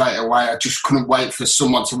up straight away. I just couldn't wait for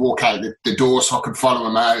someone to walk out the door so I could follow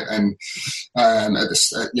them out and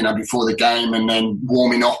before the game, and then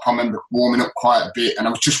warming up. I remember warming up quite a bit, and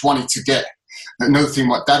I was just wanting to get another thing.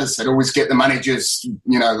 What Dad has said, always get the managers.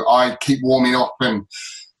 I keep warming up, and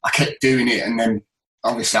I kept doing it, and then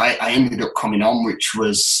obviously I ended up coming on, which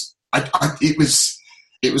was it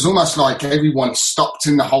was almost like everyone stopped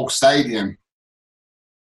in the whole stadium.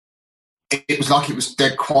 It was like it was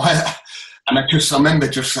dead quiet, and I remember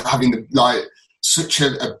just having such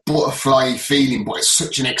a butterfly feeling, but it's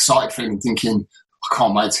such an excited feeling, thinking I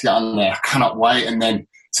can't wait to get on there. I cannot wait, and then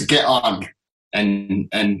to get on, and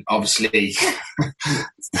obviously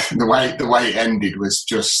the way it ended was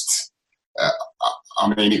just.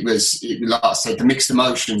 It was like I said, the mixed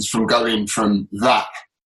emotions from going from that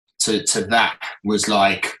to that was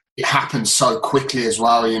like it happened so quickly as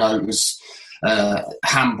well. You know, it was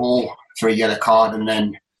handball for a yellow card, and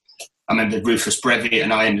then I remember Rufus Brevitt,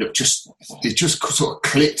 and I ended up it just sort of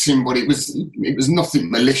clicked in, but it was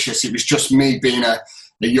nothing malicious. It was just me being a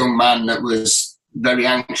young man that was very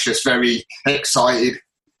anxious, very excited,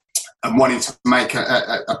 and wanting to make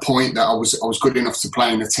a point that I was good enough to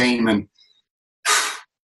play in the team. And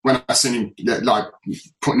when I seen him like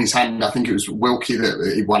putting his hand, I think it was Wilkie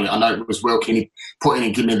I know it was Wilkie, and he put in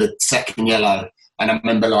and gave me the second yellow. And I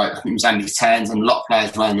remember, like, I think it was Andy Tairns and a lot of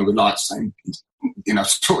players around there were like saying, you know,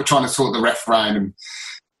 sort of trying to talk the ref around. And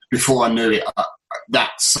before I knew it,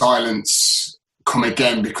 that silence come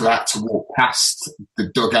again, because I had to walk past the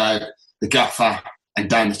dugout, the gaffer, and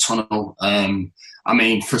down the tunnel. I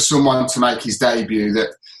mean, for someone to make his debut,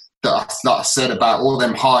 that I said about all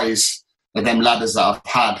them highs of them ladders that I've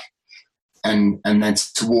had, and then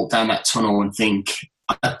to walk down that tunnel and think,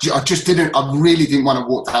 I really didn't want to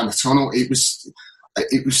walk down the tunnel. It was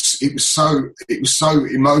so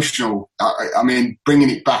emotional. I mean, bringing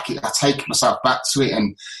it back, I take myself back to it,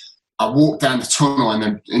 and I walked down the tunnel and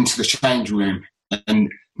then into the change room, and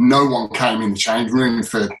no one came in the change room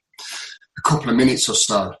for a couple of minutes or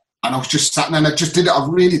so. And I was just sat there, and I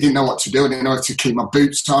really didn't know what to do. I didn't know how to keep my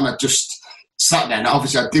boots on. I just sat there, and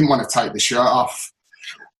obviously I didn't want to take the shirt off.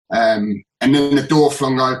 And then the door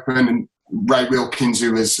flung open, and Ray Wilkins,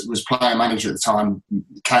 who was player manager at the time,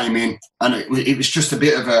 came in, and it was just a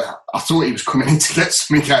bit of I thought he was coming in to get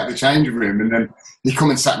something out of the changing room, and then he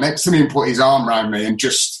come and sat next to me and put his arm around me, and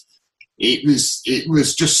it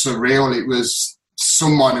was just surreal. It was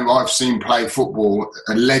someone who I've seen play football,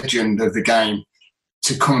 a legend of the game,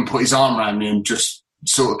 to come and put his arm around me and just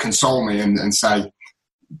sort of console me and say,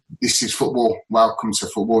 "This is football. Welcome to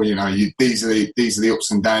football. You know, these are the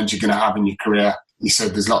ups and downs you're going to have in your career." He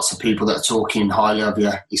said, "There's lots of people that are talking highly of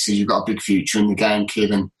you." He said, "You've got a big future in the game,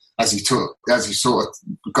 kid." And as he sort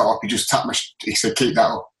of got up, he just tapped he said, "Keep that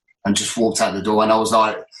up," and just walked out the door. And I was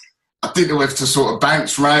like, I didn't know whether to sort of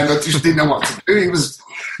bounce around. I just didn't know what to do. It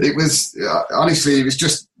was honestly, it was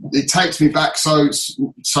just, it takes me back so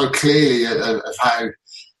clearly of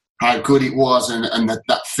how good it was, and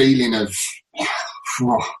that feeling of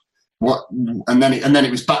what, and then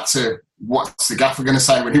it was back to, what's the gaffer going to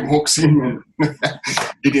say when he walks in? And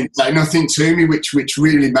he didn't say nothing to me, which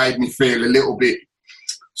really made me feel a little bit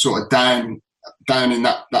sort of down in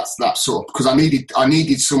that sort of, because I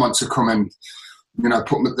needed someone to come and, you know,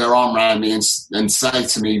 put their arm around me and say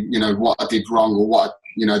to me, you know, what I did wrong or what I,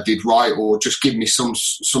 you know, did right, or just give me some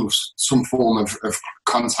form of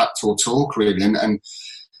contact or talk, really. And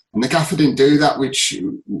the gaffer didn't do that, which,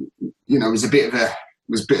 you know, was a bit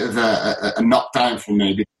of a knockdown for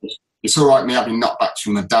me, because it's all right me having knockbacks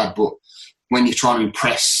from my dad, but when you're trying to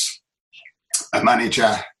impress a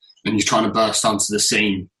manager and you're trying to burst onto the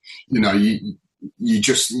scene, you know, you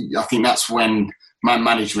just, I think that's when man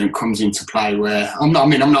management comes into play. Where I'm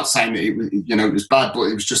not saying that it was bad, but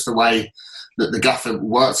it was just the way that the gaffer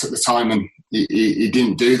worked at the time, and he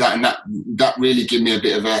didn't do that, and that really gave me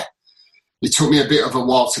it took me a bit of a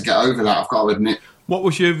while to get over that, I've got to admit. What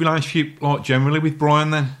was your relationship like generally with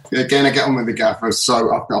Brian then? Again, I get on with the gaffer,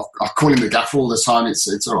 so I call him the gaffer all the time.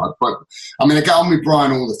 It's all right, but I mean, I get on with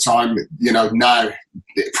Brian all the time. You know, now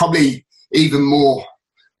probably even more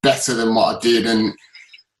better than what I did. And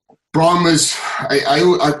Brian was,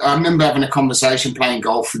 I remember having a conversation playing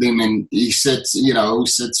golf with him, and he said to me,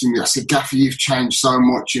 I said, "Gaffer, you've changed so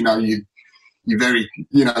much. You know, you're very,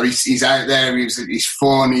 you know, he's out there. He's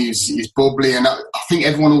fun. He's bubbly." And I think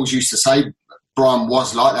everyone always used to say Brian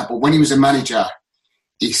was like that, but when he was a manager,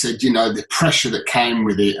 he said, you know, the pressure that came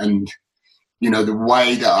with it, and, you know, the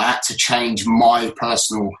way that I had to change my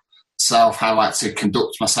personal self, how I had to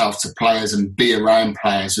conduct myself to players and be around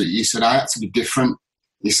players. He said, I had to be different.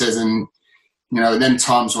 He says, and, you know, them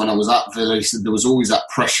times when I was at Villa, he said there was always that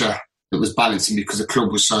pressure that was balancing because the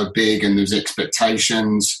club was so big and there was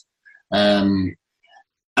expectations. And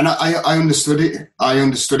I understood it.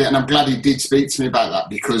 And I'm glad he did speak to me about that,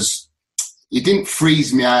 because he didn't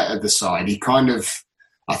freeze me out of the side. He kind of,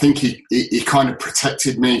 I think he kind of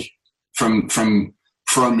protected me from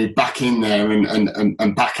throwing me back in there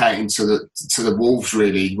and back out into the wolves,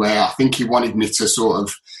 really, where I think he wanted me to sort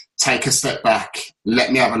of take a step back,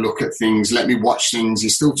 let me have a look at things, let me watch things. He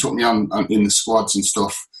still took me on in the squads and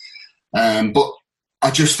stuff. But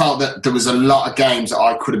I just felt that there was a lot of games that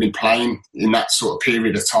I could have been playing in that sort of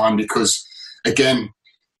period of time, because, again,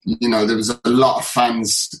 you know, there was a lot of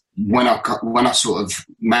fans when I sort of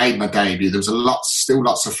made my debut. There was still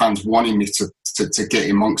lots of fans wanting me to get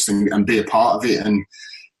amongst and be a part of it. And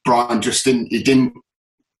Brian just didn't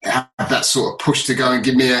had that sort of push to go and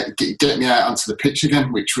get me out onto the pitch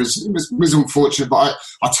again, which was unfortunate. But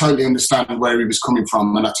I totally understand where he was coming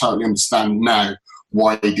from, and I totally understand now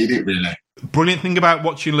why he did it. Really, brilliant thing about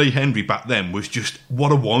watching Lee Hendrie back then was just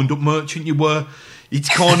what a wind-up merchant you were. It's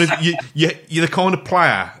kind of you're the kind of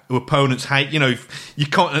player who opponents hate. You know, you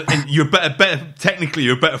can't. And you're better. Technically,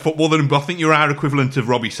 you're a better footballer than him. But I think you're our equivalent of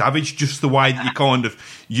Robbie Savage. Just the way that you kind of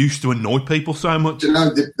used to annoy people so much. You know,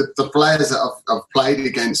 the players that I've played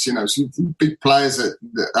against. You know, some big players that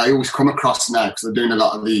I always come across now because they're doing a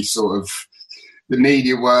lot of the sort of the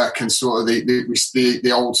media work and sort of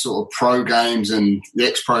the old sort of pro games and the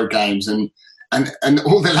ex-pro games and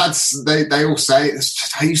all the lads, they all say, it's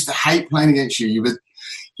just, I used to hate playing against you.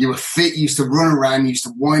 You were fit, you used to run around, you used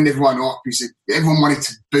to wind everyone up. You said everyone wanted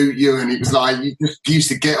to boot you, and it was like you just used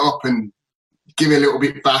to get up and give a little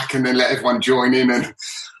bit back and then let everyone join in. And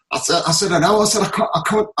I said, I know. I said,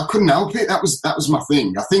 I couldn't help it. That was my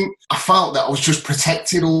thing. I think I felt that I was just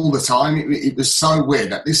protected all the time. It was so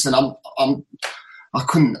weird. That, listen, I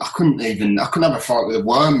couldn't have a fight with a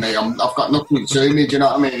worm, mate. I've got nothing to me. Do you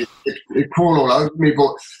know what I mean? It crawled all over me.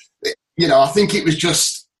 But, you know, I think it was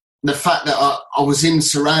just the fact that I was in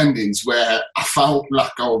surroundings where I felt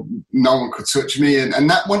like no one could touch me. And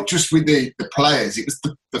that wasn't just with the players. It was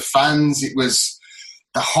the fans. It was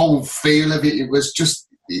the whole feel of it. It was just,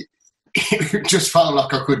 it just felt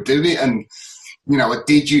like I could do it. And, you know, I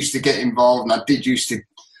did used to get involved and I did used to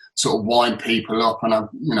sort of wind people up. And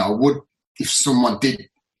I would, if someone did,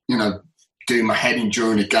 you know, do my heading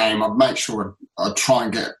during a game, I'd make sure I'd try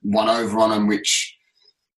and get one over on them, which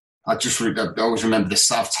I always remember the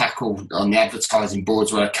South tackle on the advertising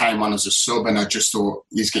boards where I came on as a sub and I just thought,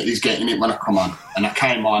 he's getting it when I come on. And I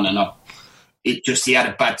came on and he had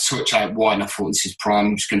a bad touch out wide and I thought, this is prime,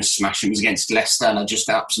 I'm just going to smash him. He was against Leicester and I just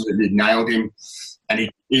absolutely nailed him. And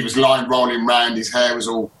he was lying, rolling round. His hair was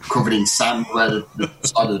all covered in sand where the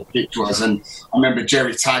side of the pitch was. And I remember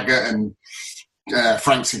Jerry Taggart and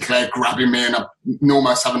Frank Sinclair grabbing me and I'm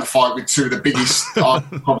almost having a fight with two of the biggest on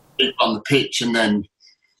the pitch. And then,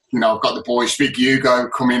 you know, I've got the boys, big Hugo,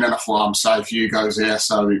 come in and I thought, I'm safe, Hugo's here.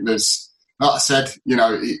 So it was, like I said, you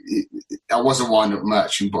know, I was a wind-up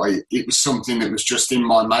merchant, but it was something that was just in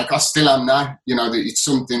my make. I still am now. You know, that it's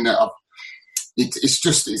something that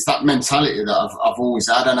it's that mentality that I've always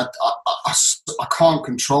had, and I can't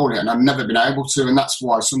control it, and I've never been able to, and that's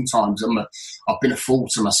why sometimes I've been a fool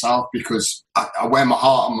to myself because I wear my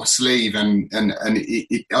heart on my sleeve, and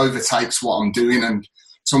it overtakes what I'm doing, and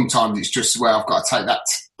sometimes it's just where I've got to take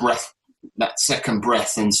that second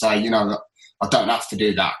breath, and say, you know, I don't have to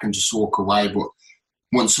do that. I can just walk away. But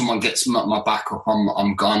once someone gets my back up,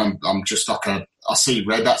 I'm gone. I'm just like I see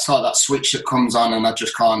red. That's like that switch that comes on, and I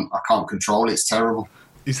can't control it. It's terrible.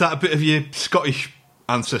 Is that a bit of your Scottish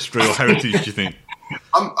ancestry or heritage? Do you think?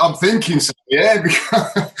 I'm thinking so. Yeah,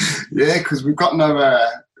 because we've got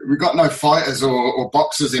no fighters or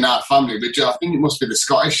boxers in our family. But I think it must be the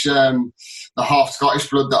Scottish, the half Scottish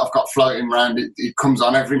blood that I've got floating around. It comes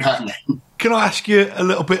on every now and then. Can I ask you a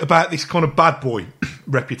little bit about this kind of bad boy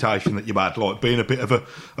reputation that you've had, like being a bit of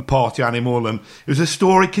a party animal? And it was a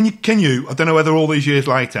story. Can you? I don't know whether all these years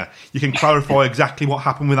later you can clarify exactly what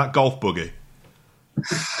happened with that golf buggy.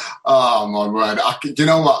 Oh my word! Do you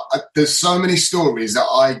know what? There's so many stories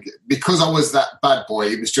that because I was that bad boy,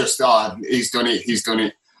 it was just he's done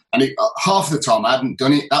it, and half the time I hadn't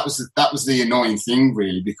done it. That was the annoying thing,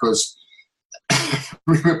 really, because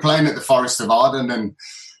we were playing at the Forest of Arden, and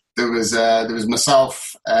there was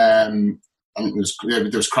myself, and there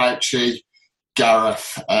was Crouchy,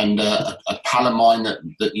 Gareth, and a pal of mine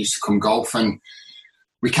that used to come golf, and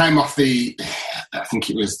we came off it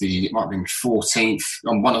might have been 14th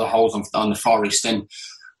on one of the holes on the Forest, and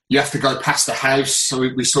you have to go past the house. So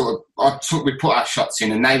we put our shots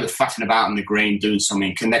in, and they were faffing about on the green doing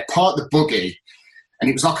something, and they parked the buggy, and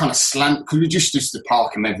it was like on a slant because we just used to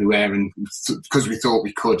park them everywhere, and because we thought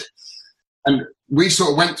we could. And we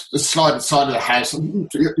sort of went to the side of the house. I'm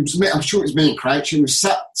sure it was me and Crouch, and we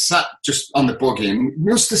sat just on the buggy, and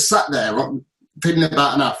we must have sat there fiddling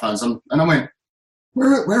about on our phones. And I went,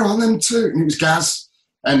 where are them two? And it was Gaz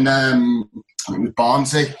and I think it was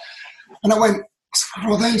Barnesy. And I went,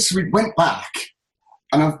 where are they? So we went back,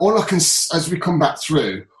 and as we come back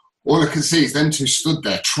through, all I can see is them two stood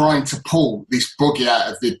there trying to pull this buggy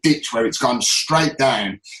out of the ditch where it's gone straight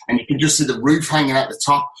down, and you can just see the roof hanging out the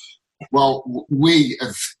top. Well, we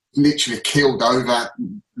have literally killed over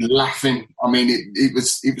laughing. I mean, it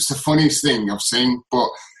was the funniest thing I've seen. But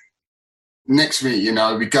next week, you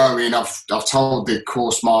know, we go in. I've told the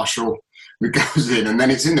course marshal. We goes in, and then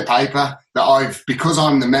it's in the paper that because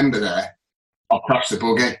I'm the member there, I've crashed the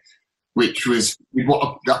buggy. which was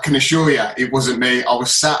what I can assure you, it wasn't me. I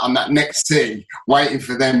was sat on that next tee waiting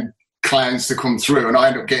for them clowns to come through, and I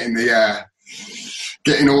ended up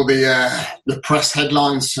getting all the press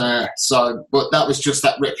headlines. But that was just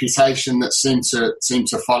that reputation that seemed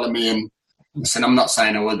to follow me. And listen, I'm not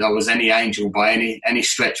saying I was any angel by any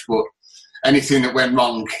stretch, but anything that went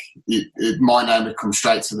wrong, my name would come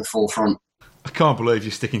straight to the forefront. I can't believe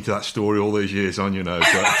you're sticking to that story all these years on, you know.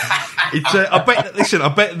 But it's, I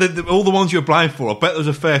bet all the ones you're blamed for, I bet there's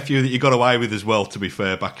a fair few that you got away with as well, to be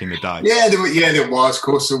fair, back in the day. Yeah, there was. Of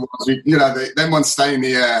course there was. You know, them ones stay in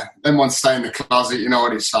the closet, you know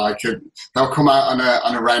what it's like. They'll come out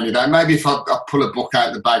on a rainy day. Maybe if I pull a book out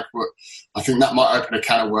of the bag, but I think that might open a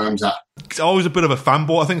can of worms up. I was a bit of a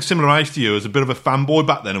fanboy. I think similar age to you. I was a bit of a fanboy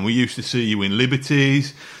back then, and we used to see you in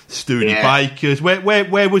Liberties, Studebakers.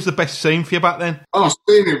 Where was the best scene for you back then? Oh,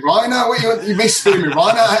 Steaming Rhino. What you miss Steaming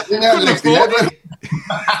Rhino? You know, live the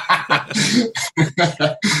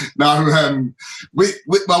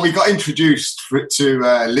No, we got introduced to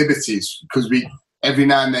Liberties because every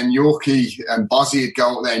now and then Yorkie and Bozzy would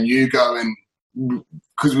go up there and Hugo, and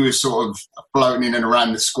because we were sort of floating in and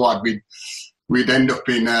around the squad, we'd end up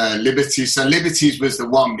in Liberties. So Liberties was the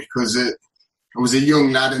one because I was a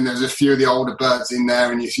young lad and there was a few of the older birds in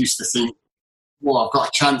there, and you used to think, well, I've got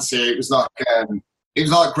a chance here. It was like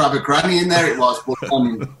grab a granny in there. It was, but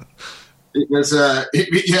it was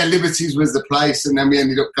Liberties was the place, and then we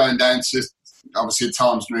ended up going down to, obviously the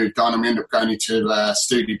times moved on, and we ended up going into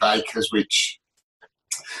Studebakers, which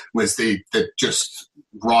was the just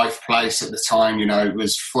rife place at the time. You know, it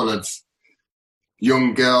was full of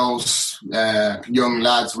young girls, young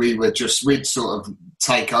lads. We'd sort of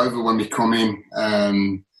take over when we come in.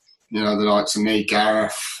 You know, the likes of me,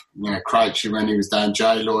 Gareth, you know, Crouchy when he was down,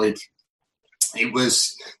 Jay Lloyd.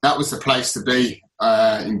 That was the place to be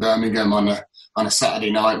in Birmingham on a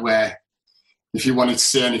Saturday night, where if you wanted to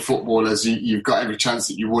see any footballers, you've got every chance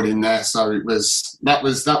that you would in there. So that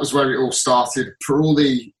was where it all started. For all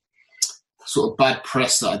the sort of bad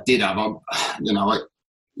press that I did have, there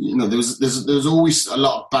was always a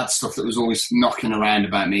lot of bad stuff that was always knocking around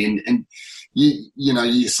about me, and you know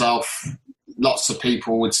yourself, lots of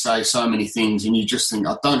people would say so many things, and you just think,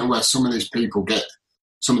 I don't know where some of these people get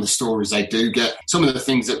some of the stories they do get. Some of the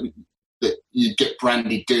things that you get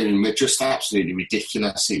branded doing were just absolutely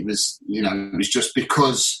ridiculous. It was just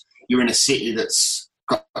because you're in a city that's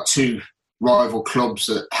got two rival clubs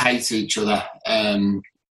that hate each other.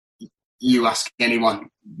 You ask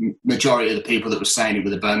anyone, majority of the people that were saying it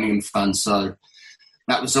were the Birmingham fans. So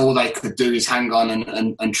that was all they could do, is hang on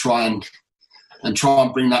and try and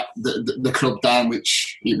bring that the club down,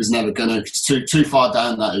 which it was never going to. It's too far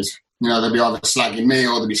down, that is. You know, they'll be either slagging me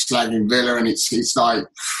or they'll be slagging Villa, and it's like,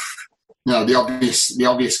 you know, the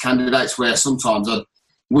obvious candidates, where sometimes I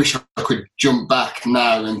wish I could jump back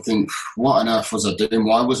now and think, what on earth was I doing?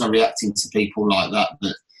 Why was I reacting to people like that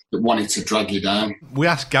wanted to drag you down? We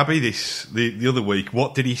asked Gabby this the other week.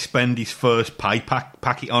 What did he spend his first pay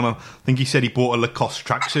packet on? I think he said he bought a Lacoste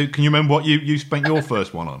tracksuit. Can you remember what you spent your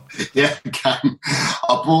first one on? Yeah, I can.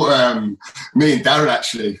 I bought, me and Darren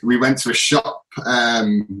actually, we went to a shop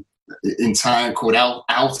in town called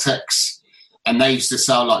Altex, and they used to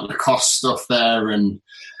sell like Lacoste stuff there, and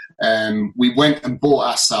we went and bought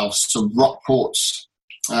ourselves some Rockports.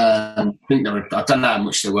 I think I don't know how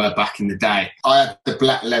much they were back in the day. I had the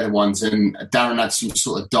black leather ones, and Darren had some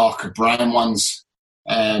sort of darker brown ones.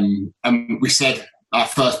 And we said our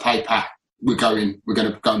first pay pack, we're going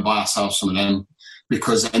to go and buy ourselves some of them,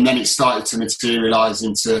 and then it started to materialise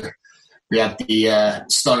into, we had the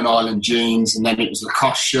Stone Island jeans, and then it was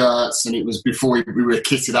Lacoste shirts, and it was before we were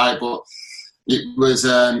kitted out. But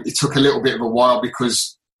it took a little bit of a while,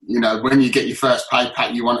 because you know, when you get your first pay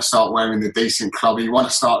pack, you want to start wearing the decent club. You want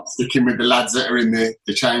to start sticking with the lads that are in the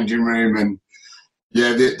changing room. And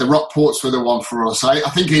yeah, the Rockports were the one for us. I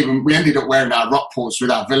think even we ended up wearing our Rockports with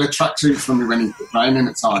our Villa tracksuits when we went into training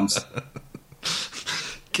at times.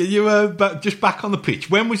 Can you just back on the pitch?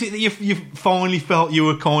 When was it that you finally felt you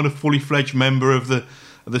were kind of fully fledged member of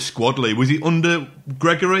the squad, Lee? Was it under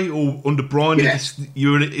Gregory or under Brian? Yes.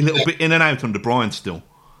 You were a little bit in and out under Brian still.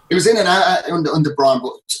 It was in and out under Brian,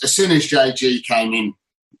 but as soon as JG came in,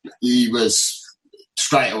 he was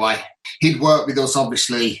straight away. He'd worked with us,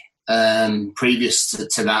 obviously, previous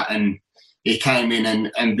to that, and he came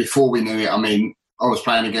in, and before we knew it, I mean, I was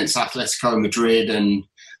playing against Atletico Madrid, and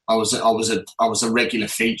I was a regular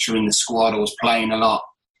feature in the squad. I was playing a lot.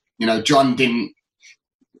 You know, John didn't.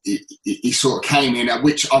 He sort of came in,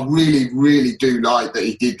 which I really, really do like that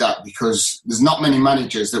he did that, because there's not many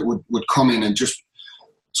managers that would come in and just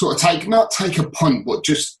sort of not take a punt, but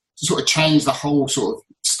just sort of change the whole sort of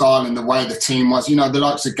style and the way the team was. The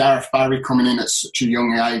likes of Gareth Barry coming in at such a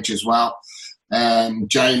young age as well.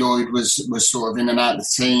 Jay Lloyd was sort of in and out of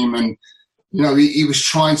the team, and he was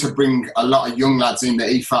trying to bring a lot of young lads in that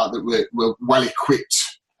he felt that were well equipped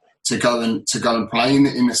to go and play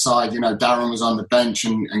in the side. Darren was on the bench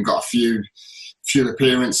and got a few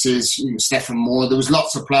appearances. Stephen Moore. There was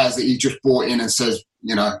lots of players that he just brought in and says,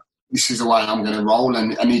 this is the way I'm going to roll,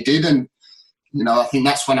 and he did. And I think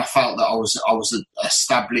that's when I felt that I was an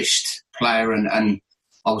established player and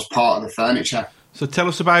I was part of the furniture. So tell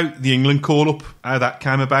us about the England call-up, how that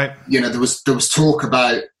came about. There was talk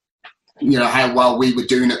about how well we were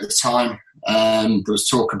doing at the time. There was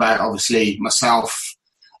talk about obviously myself,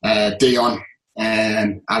 Dion,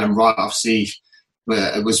 and Alan Wright obviously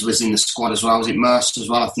was in the squad as well. Was it Mercer as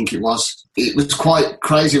well? I think it was. It was quite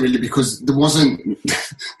crazy really, because there wasn't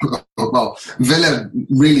Villa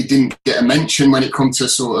really didn't get a mention when it come to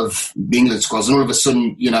sort of the England squads, and all of a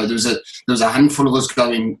sudden there was a handful of us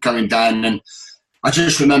going down. And I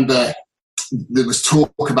just remember there was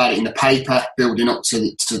talk about it in the paper building up to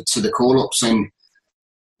the call-ups, and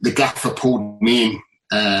the gaffer pulled me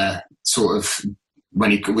in sort of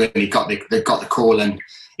when he got the call, and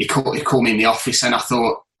he called me in the office, and I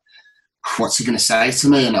thought, what's he going to say to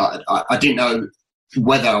me? And I didn't know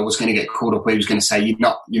whether I was going to get called up, or he was going to say, you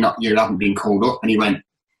haven't been called up. And he went,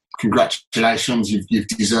 congratulations, you've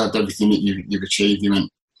deserved everything that you've achieved. You've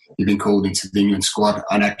been called into the England squad.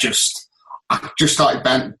 And I just started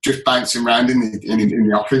bouncing around in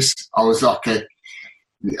the office. I was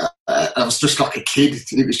just like a kid.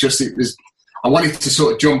 I wanted to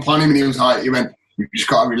sort of jump on him, and he went, "You just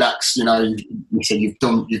got to relax." He said, "You've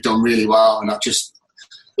done really well." And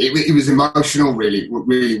it was emotional, really. It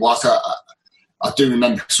really was. I do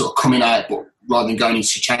remember sort of coming out, but rather than going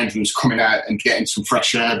into change rooms, coming out and getting some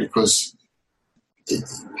fresh air, because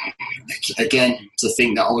again, to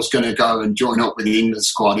think that I was going to go and join up with the England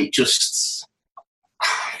squad, it just,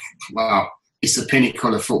 wow, it's the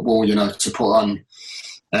pinnacle of football, to put on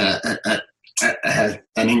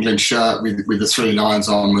an England shirt with the three lions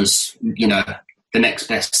on was, the next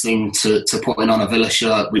best thing to putting on a Villa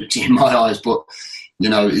shirt, which in my eyes, but,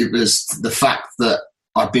 it was the fact that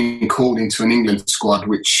I'd been called into an England squad,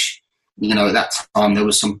 which, at that time there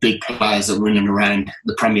was some big players that were in and around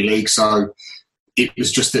the Premier League. So it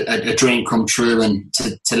was just a dream come true, and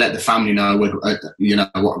to let the family know,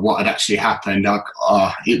 what had actually happened.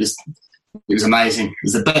 It was amazing. It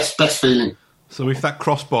was the best feeling. So if that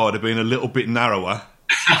crossbar had been a little bit narrower.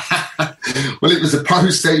 Well, it was a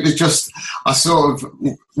post. It was just, I sort of,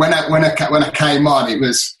 when I came on, it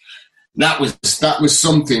was, that was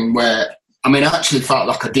something where, I actually felt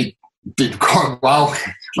like I did quite well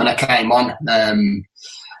when I came on. And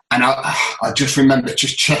I just remember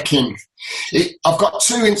just checking. I've got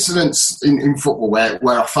two incidents in football where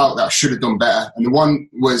I felt that I should have done better. And the one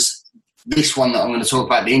was this one that I'm going to talk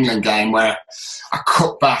about, the England game, where I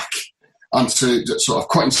cut back onto sort of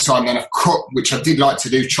cut inside, and then I've cut, which I did like to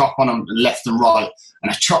do, chop on left and right. And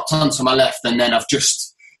I chopped onto my left, and then I've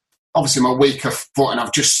just, obviously my weaker foot, and I've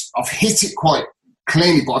hit it quite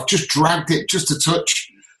cleanly, but I've just dragged it just a touch,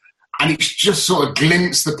 and it's just sort of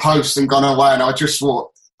glimpsed the post and gone away. And I just thought,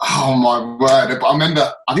 oh my word. But I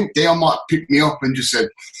remember, I think Dion might have picked me up and just said,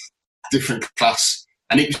 different class.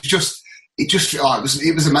 And it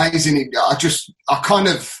was amazing. I kind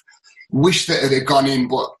of wish that it had gone in,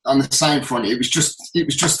 but on the same front, it was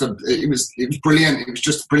brilliant. It was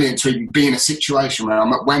just brilliant to even be in a situation where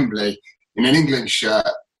I'm at Wembley in an England shirt.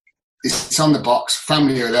 It's on the box,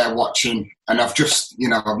 family are there watching, and I've just,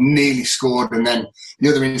 I've nearly scored. And then the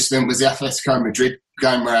other incident was the Atletico Madrid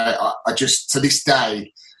game, where I just, to this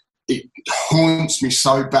day, it haunts me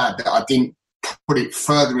so bad that I didn't put it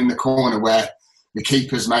further in the corner where the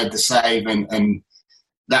keepers made the save, and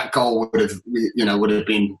that goal would have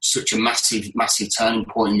been such a massive turning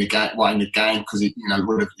point in the game, because it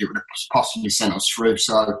would have possibly sent us through.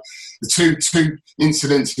 So the two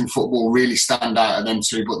incidents in football really stand out of them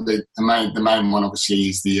two, but the main one obviously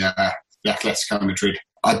is the Atletico Madrid.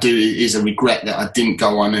 It is a regret that I didn't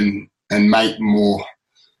go on and make more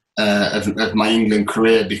of my England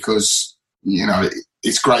career, because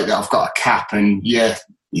it's great that I've got a cap, and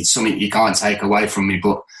it's something you can't take away from me,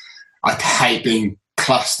 but I hate being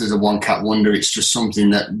classed as a one-cap wonder. It's just something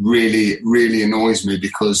that really, really annoys me,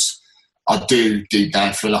 because I do deep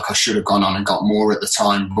down feel like I should have gone on and got more at the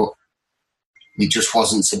time, but it just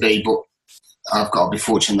wasn't to be. But I've got to be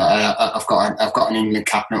fortunate that I've got an England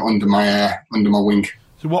cap under my wing.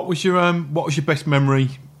 So what was your best memory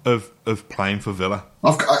of playing for Villa?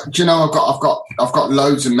 I've got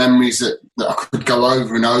loads of memories that I could go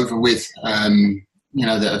over and over with.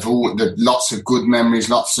 that have lots of good memories,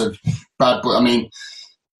 lots of bad. But I mean,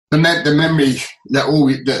 the memory that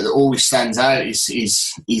always stands out is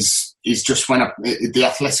just when the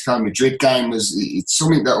Atletico Madrid game it's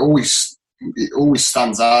something that always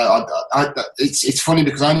stands out. It's funny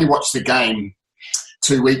because I only watched the game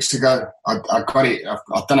 2 weeks ago. I got it. I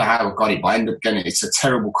don't know how I got it, but I ended up getting it. It's a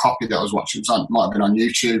terrible copy that I was watching. It might have been on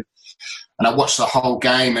YouTube. And I watched the whole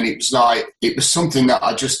game, and it was something that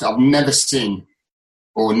I've never seen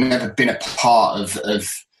or never been a part of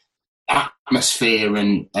atmosphere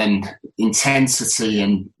and intensity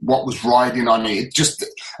and what was riding on it. Just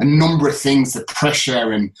a number of things, the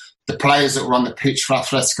pressure and the players that were on the pitch for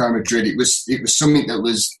Atletico Madrid. It was something that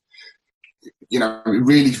was, it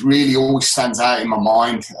really, really always stands out in my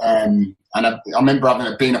mind. And I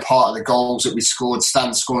remember being a part of the goals that we scored,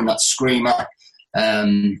 Stan scoring that screamer.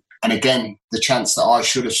 And again, the chance that I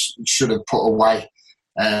should have put away.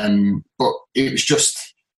 But it was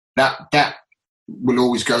just that will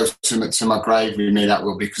always go to my grave with me, that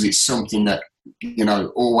will, because it's something that,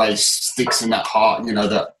 always sticks in that heart,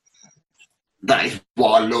 that is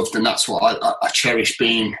what I loved, and that's what I cherish,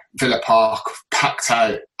 being Villa Park, packed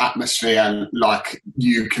out atmosphere, like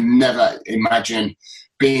you can never imagine,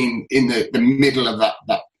 being in the middle of that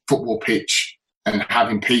football pitch and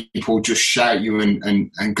having people just shout you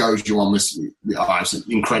and goad you on was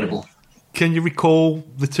incredible. Can you recall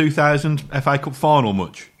the 2000 FA Cup final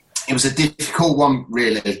much? It was a difficult one,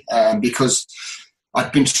 really, because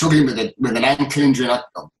I'd been struggling with an ankle injury. And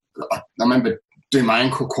I remember doing my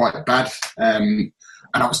ankle quite bad, and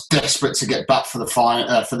I was desperate to get back for the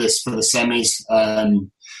semis.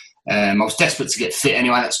 I was desperate to get fit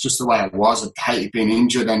anyway. That's just the way I was. I hated being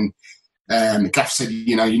injured, and the gaffer said,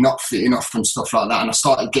 you're not fit enough and stuff like that. And I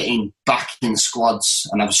started getting back in the squads,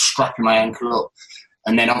 and I was strapping my ankle up.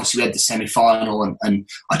 And then obviously we had the semi-final, and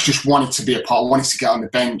I just wanted to be a part. I wanted to get on the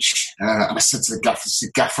bench, and I said to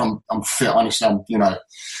the gaffer, I'm fit, honestly.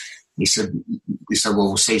 He said, well,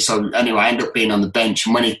 we'll see. So anyway, I ended up being on the bench,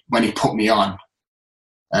 and when he put me on,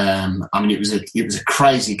 it was a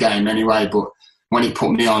crazy game anyway. But when he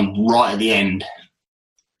put me on right at the end,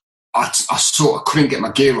 I sort of couldn't get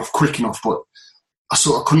my gear off quick enough, but I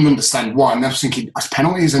sort of couldn't understand why. And I was thinking, it's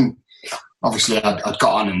penalties, and obviously I'd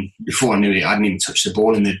got on, and before I knew it, I hadn't even touched the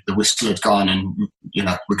ball, and the whistle had gone, and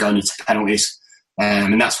we're going into penalties,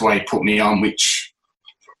 and that's why he put me on, which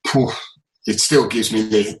it still gives me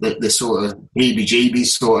the sort of heebie-jeebies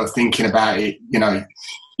sort of thinking about it.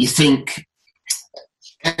 You think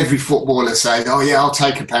every footballer says, oh yeah, I'll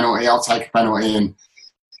take a penalty, and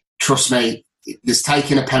trust me, there's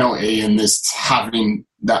taking a penalty and there's having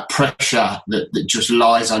that pressure that just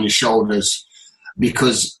lies on your shoulders,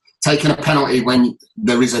 because taking a penalty when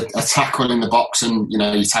there is a tackle in the box and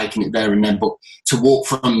you're taking it there and then, but to walk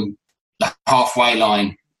from the halfway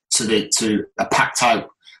line to a packed out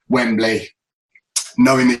Wembley,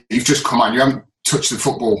 knowing that you've just come on, you haven't touched the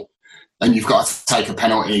football, and you've got to take a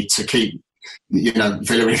penalty to keep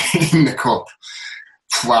Villa in the cup.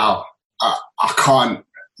 Wow, I can't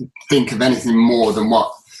think of anything more than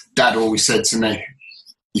what Dad always said to me.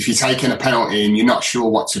 If you're taking a penalty and you're not sure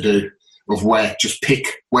what to do, of where, just pick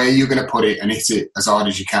where you're going to put it and hit it as hard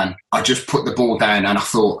as you can. I just put the ball down, and I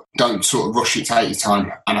thought, don't sort of rush it, take your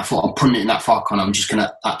time. And I thought, I'm putting it in that far corner, I'm just going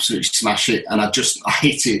to absolutely smash it. And I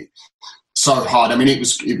hit it so hard. I mean, I'd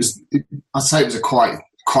say it was a quite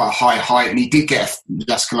a high height, and he did get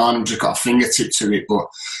Gascolano just got a fingertip to it, but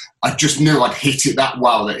I just knew I'd hit it that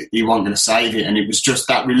well that he wasn't going to save it. And it was just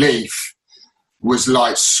that relief was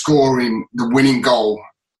like scoring the winning goal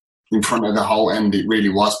in front of the whole end. It really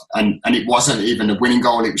was. And it wasn't even a winning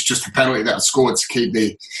goal. It was just a penalty that I scored to keep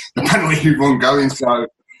the penalty run going. So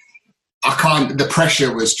the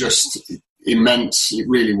pressure was just immense. It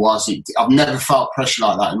really was. I've never felt pressure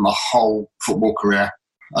like that in my whole football career.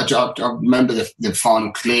 I remember the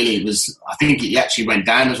final clearly. I think it actually went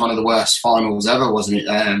down as one of the worst finals ever, wasn't it?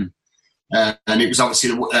 And it was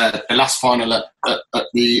obviously the last final at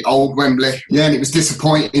the old Wembley. Yeah, and it was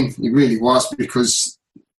disappointing. It really was, because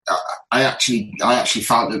I actually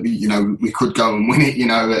felt that we could go and win it,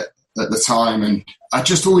 at the time. And I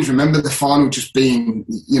just always remember the final just being,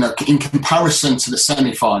 in comparison to the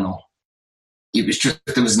semi-final, it was just,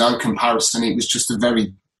 there was no comparison. It was just a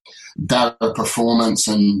very dour performance,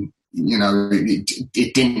 and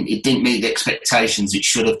it didn't meet the expectations it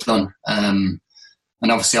should have done. And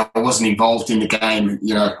obviously I wasn't involved in the game,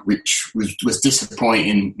 which was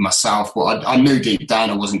disappointing myself. But I knew deep down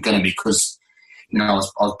I wasn't going to be, because I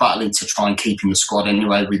was battling to try and keep in the squad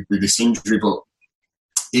anyway with this injury. But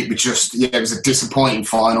it was just, it was a disappointing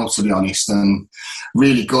final, to be honest, and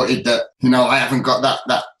really gutted that, I haven't got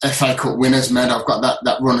that FA Cup winners medal. I've got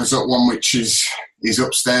that runners-up one, which is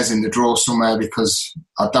upstairs in the drawer somewhere, because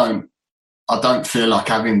I don't feel like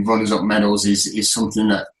having runners-up medals is something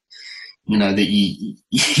that, that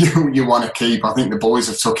you want to keep. I think the boys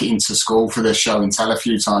have took it into school for their show and tell a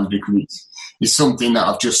few times, because it's something that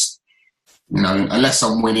I've just, unless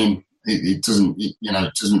I'm winning, it doesn't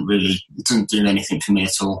do anything for me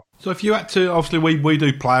at all. So if you had to, obviously we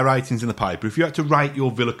do player ratings in the paper, if you had to rate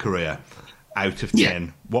your Villa career out of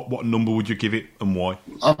 10, what number would you give it and why?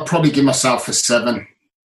 I'd probably give myself a 7.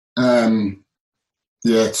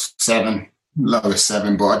 It's 7, lowest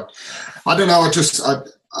 7, but I don't know,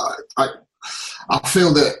 I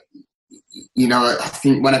feel that, I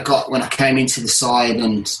think when I came into the side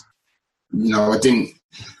and,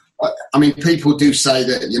 people do say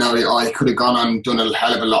that, I could have gone on and done a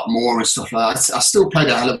hell of a lot more and stuff like that. I still played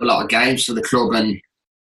a hell of a lot of games for the club, and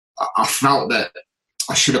I felt that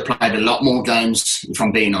I should have played a lot more games, if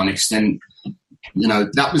I'm being honest. And,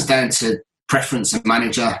 that was down to preference of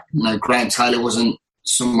manager. Graham Taylor wasn't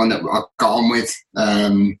someone that I got on with.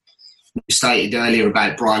 You stated earlier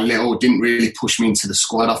about Brian Little, didn't really push me into the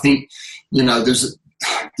squad. I think, there's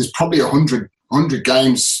probably 100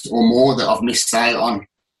 games or more that I've missed out on.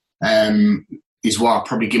 Is why I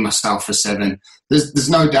probably give myself a 7. There's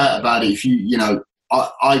no doubt about it. If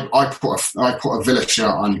I put a Villa shirt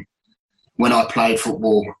on when I played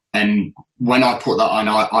football, and when I put that on,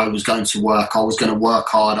 I was going to work. I was going to work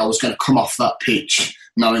hard. I was going to come off that pitch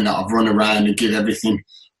knowing that I've run around and give everything.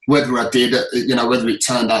 Whether I did, whether it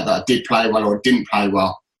turned out that I did play well or I didn't play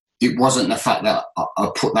well, it wasn't the fact that I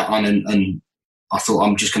put that on and I thought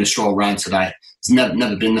I'm just going to stroll around today. It's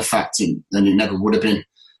never been the fact, and it never would have been.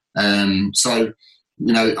 So,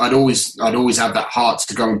 I'd always have that heart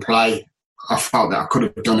to go and play. I felt that I could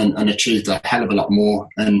have done and achieved a hell of a lot more.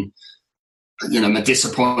 And, my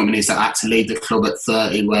disappointment is that I had to leave the club at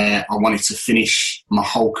 30, where I wanted to finish my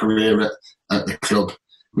whole career at the club,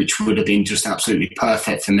 which would have been just absolutely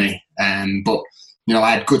perfect for me. But,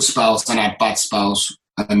 I had good spells and I had bad spells.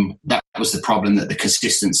 And that was the problem, that the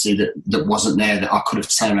consistency that wasn't there, that I could have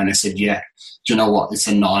turned around and said, do you know what, it's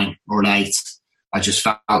a 9 or an 8. I just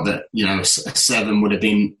felt that, a 7 would have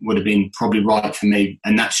been probably right for me.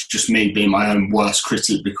 And that's just me being my own worst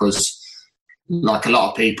critic, because like a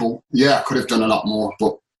lot of people, I could have done a lot more,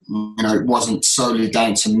 but, it wasn't solely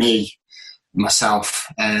down to me, myself,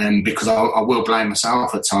 because I will blame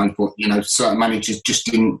myself at times, but, certain managers just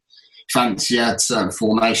didn't fancy, had certain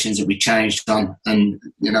formations that we changed on, and,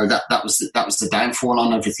 that was the downfall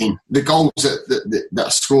on everything. The goals that I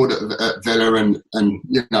scored at Villa and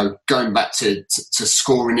going back to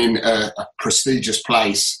scoring in a prestigious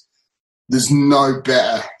place, there's no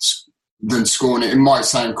better than scoring it. It might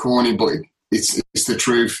sound corny, but it's the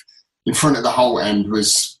truth. In front of the whole end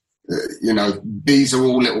was, these are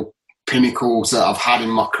all little pinnacles that I've had in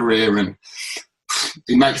my career, and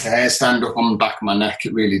it makes the hair stand up on the back of my neck.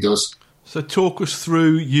 It really does. So talk us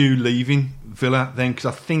through you leaving Villa then, because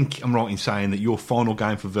I think I'm right in saying that your final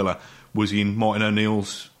game for Villa was in Martin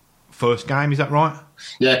O'Neill's first game, is that right?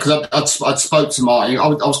 Yeah, because I'd spoke to Martin. I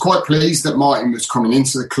was quite pleased that Martin was coming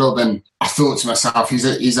into the club, and I thought to myself,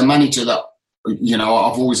 he's a manager that,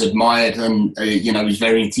 I've always admired, and, he's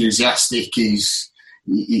very enthusiastic. His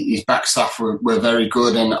back staff were very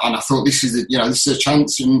good, and I thought this is a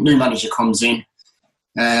chance. A new manager comes in,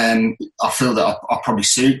 and I feel that I probably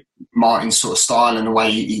suit Martin's sort of style and the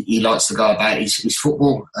way he likes to go about his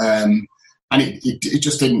football. And it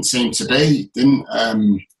just didn't seem to be.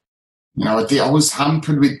 I was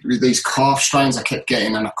hampered with these calf strains I kept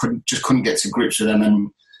getting, and I couldn't get to grips with them,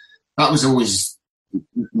 and that was always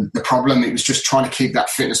the problem. It was just trying to keep that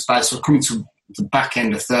fitness base. So coming to the back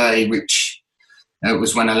end of 30, which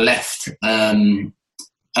was when I left.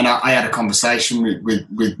 And I had a conversation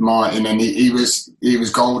with Martin, and he was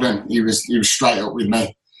golden. He was straight up with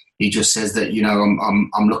me. He just says that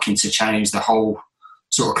I'm looking to change the whole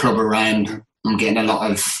sort of club around. I'm getting a lot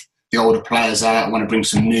of the older players out. I want to bring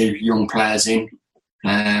some new young players in.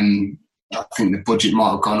 I think the budget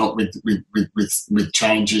might have gone up with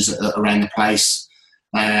changes around the place.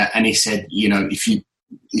 And he said, if you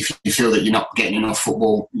feel that you're not getting enough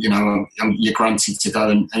football, you're granted to go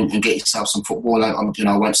and get yourself some football. I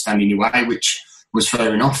won't stand in your way, which was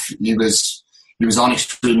fair enough. He was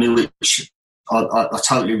honest with me, which I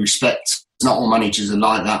totally respect. Not all managers are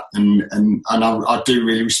like that, and I do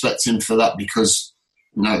really respect him for that, because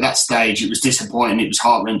at that stage it was disappointing. It was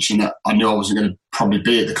heart wrenching that I knew I wasn't going to probably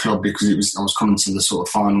be at the club, because I was coming to the sort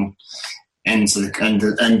of final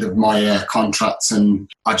end of my contract, and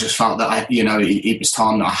I just felt that it was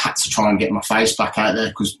time that I had to try and get my face back out there,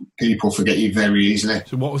 because people forget you very easily.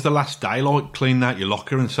 So what was the last day like, cleaning out your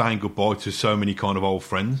locker and saying goodbye to so many kind of old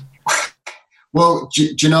friends? Well,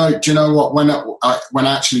 do you know what? When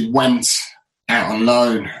I actually went out on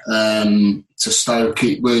loan to Stoke,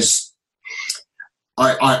 it was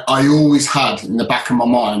I always had in the back of my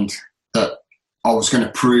mind that I was going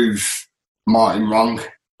to prove Martin wrong.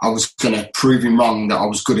 I was going to prove him wrong, that I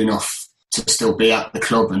was good enough to still be at the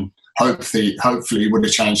club, and hopefully he would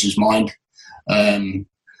have changed his mind. I'm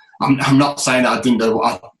not saying that I didn't do.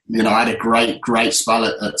 I had a great spell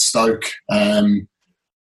at Stoke,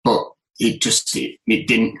 but it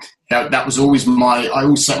didn't. That was always I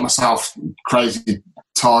always set myself crazy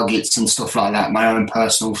targets and stuff like that, my own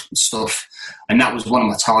personal stuff, and that was one of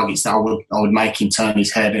my targets, that I would make him turn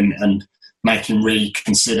his head and make him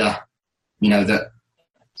reconsider, that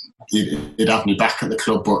he'd have me back at the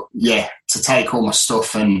club. But yeah, to take all my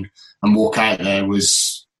stuff and walk out there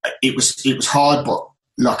was hard, but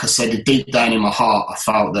like I said, deep down in my heart, I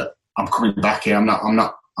felt that I'm coming back here. I'm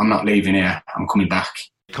not leaving here. I'm coming back.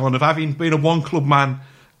 Kind of having been a one club man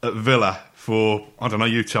at Villa for, I don't know,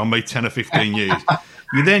 you tell me, 10 or 15 years.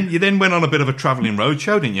 You then went on a bit of a travelling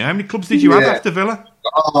roadshow, didn't you? How many clubs did you have after Villa?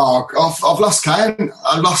 Oh, I've lost count.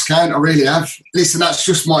 I really have. Listen, that's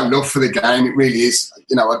just my love for the game. It really is.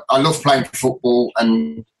 I love playing football,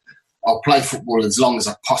 and I'll play football as long as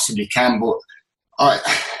I possibly can. But I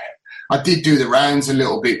did do the rounds a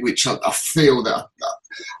little bit, which I feel that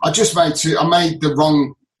I made the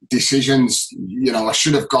wrong decisions. I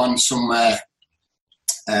should have gone somewhere.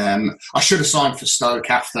 I should have signed for Stoke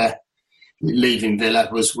after leaving Villa.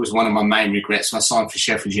 Was one of my main regrets. I signed for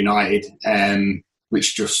Sheffield United,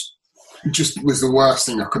 which just was the worst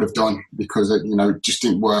thing I could have done, because it just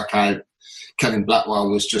didn't work out. Kevin Blackwell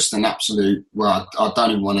was just an absolute. Well, I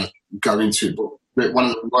don't even want to go into it, but one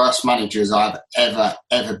of the worst managers I've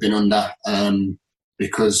ever been under,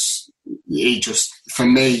 because he just, for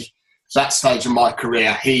me, that stage of my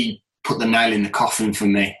career, he put the nail in the coffin for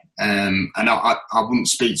me. And I wouldn't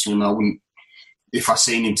speak to him. I wouldn't, if I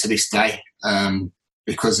seen him to this day,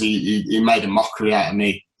 because he made a mockery out of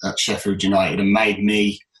me at Sheffield United and made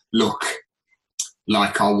me look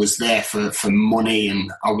like I was there for money,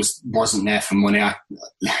 and I wasn't there for money.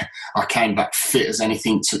 I came back fit as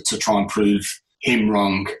anything to try and prove him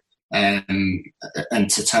wrong, and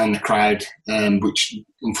to turn the crowd, which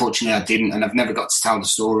unfortunately I didn't, and I've never got to tell the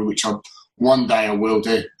story, which one day I will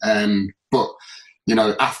do. But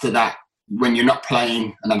after that, when you're not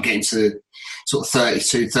playing, and I'm getting to sort of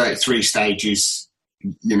 32, 33 stages,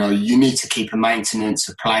 you need to keep a maintenance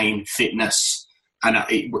of playing, fitness, and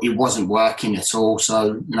it wasn't working at all.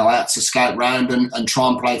 So, I had to scout round and try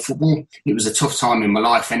and play football. It was a tough time in my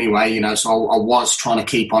life anyway, so I was trying to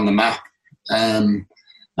keep on the map. And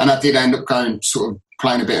I did end up going sort of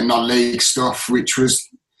playing a bit of non-league stuff, which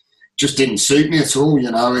just didn't suit me at all.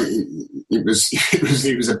 It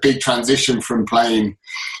was a big transition from playing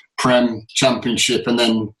Prem, Championship, and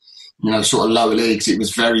then sort of lower leagues. It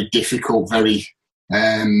was very difficult, very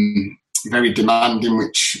demanding,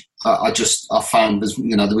 which I found was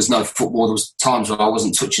there was no football. There was times where I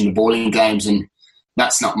wasn't touching the ball in games, and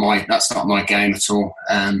that's not my game at all.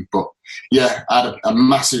 But yeah, I had a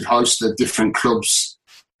massive host of different clubs,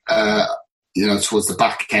 towards the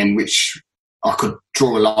back end, which I could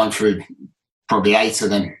draw a line through probably 8 of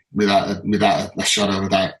them without a shadow of a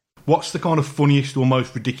doubt. What's the kind of funniest or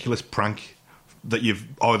most ridiculous prank that you've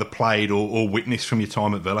either played or witnessed from your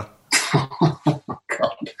time at Villa? Oh,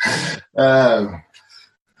 God.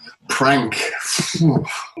 Prank.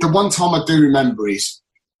 The one time I do remember is,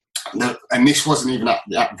 and this wasn't even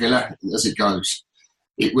at Villa as it goes.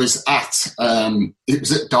 It was at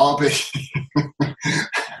Derby,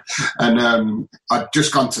 and I'd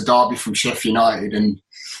just gone to Derby from Sheffield United, and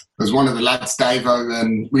there was one of the lads, Davo,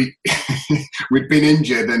 and we'd been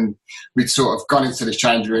injured, and we'd sort of gone into the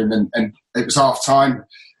change room, and it was half time,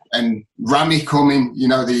 and Rami coming,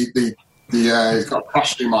 he's got a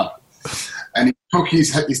costume on, and he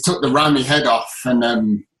took the Rami head off,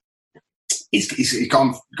 and he's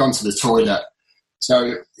gone to the toilet.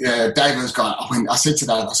 So Davo's gone. I said to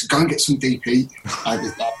Dave, I said, go and get some DP.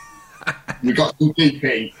 We got some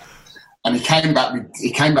DP, and he came back with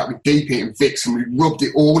DP and Vicks, and we rubbed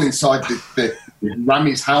it all inside the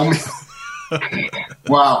Rami's helmet.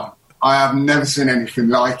 Wow, I have never seen anything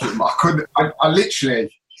like it. I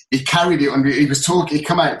literally, he carried it under. He was talking. He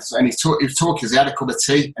come out and he was talking because he had a cup of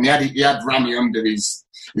tea, and he had Rami under his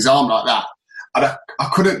arm like that. I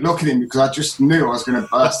couldn't look at him because I just knew I was going to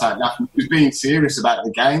burst out laughing. He was being serious about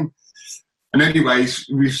the game. And anyways,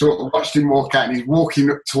 we sort of watched him walk out, and he's walking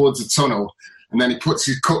up towards the tunnel, and then he puts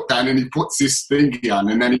his cup down and he puts his thingy on,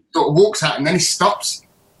 and then he sort of walks out, and then he stops,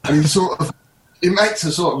 and he makes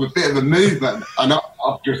a sort of a bit of a movement, and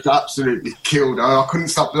I've just absolutely killed her. I couldn't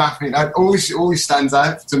stop laughing. It always stands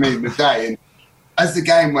out to me in the day. And as the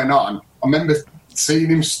game went on, I remember seeing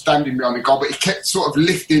him standing behind the goal, but he kept sort of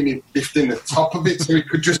lifting the top of it so he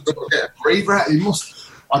could just sort of get a breather out.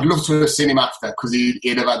 I'd love to have seen him after, because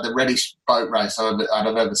he'd have had the reddest boat race I'd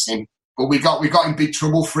have ever seen. But we got in big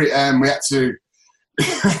trouble for it. We had to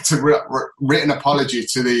write an apology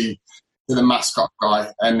to the mascot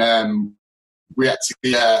guy, and we had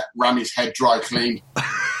to ram his head dry clean.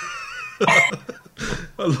 I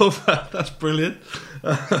love that. That's brilliant.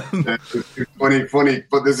 Funny.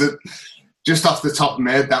 But just off the top of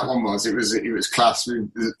my head, that one was. It was class.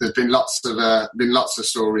 There's been lots of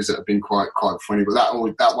stories that have been quite funny, but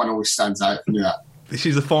that one always stands out for me. That. This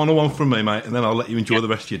is the final one from me, mate, and then I'll let you enjoy the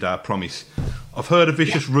rest of your day, I promise. I've heard a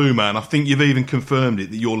vicious rumour, and I think you've even confirmed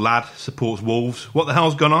it, that your lad supports Wolves. What the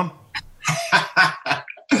hell's gone on?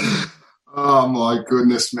 Oh my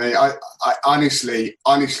goodness me! I honestly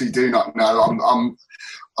do not know.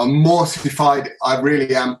 I'm mortified. I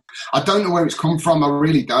really am. I don't know where it's come from. I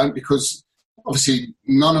really don't, because obviously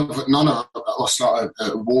none of us are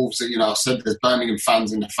Wolves. You know, I said there's Birmingham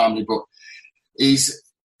fans in the family, but he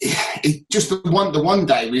just the one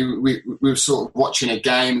day we were sort of watching a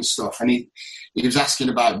game and stuff, and he was asking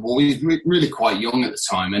about Wolves. He was really quite young at the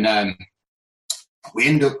time, and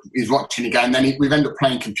he was watching a game, and then we've ended up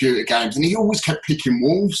playing computer games, and he always kept picking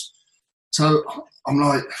Wolves. So I'm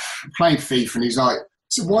like playing FIFA, and he's like,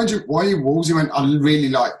 "So why are you Wolves?" He went, "I really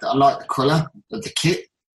like that. I like the colour of the kit."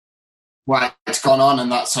 Well, it's gone on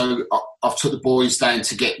and that. So I've took the boys down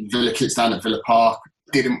to get Villa kits down at Villa Park.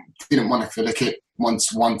 Didn't want a Villa kit.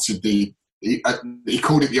 Wanted he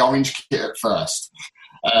called it the orange kit at first.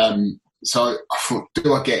 So I thought,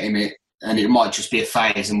 do I get him it? And it might just be a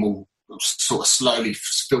phase, and we'll sort of slowly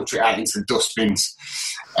filter it out into the dustbins.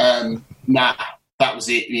 Nah, that was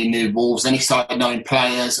it. He knew Wolves. Then he started knowing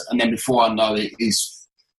players, and then before I know it,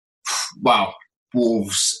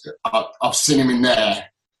 Wolves. I've seen him in there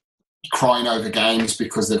crying over games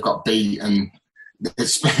because they've got beat, and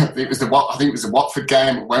it was the Watford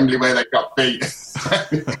game at Wembley where they got beat. I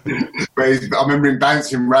remember him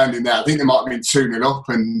bouncing around in there. I think they might have been 2-0 up,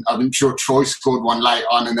 and I'm sure Troy scored one late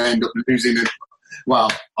on, and they ended up losing. And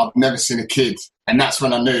I've never seen a kid, and that's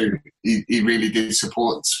when I knew he really did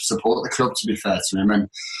support the club. To be fair to him, and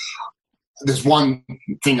there's one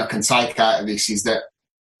thing I can take out of this is that,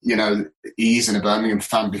 you know, he isn't a Birmingham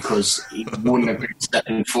fan, because he wouldn't have been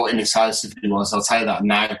stepping foot in his house if he was. I'll tell you that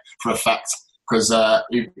now for a fact, because I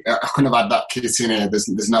couldn't have had that kid in here.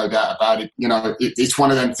 There's no doubt about it. You know, it's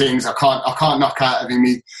one of them things I can't knock out of him.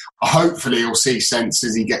 Hopefully he'll see sense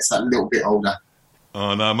as he gets that little bit older.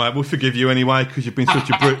 Oh no, mate, we'll forgive you anyway, because you've been such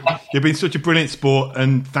a brilliant sport,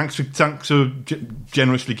 and thanks for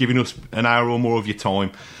generously giving us an hour or more of your time,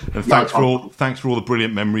 and thanks for all the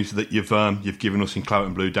brilliant memories that you've given us in Claret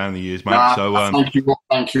and Blue down the years, mate.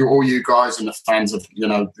 Thank you, all you guys and the fans of, you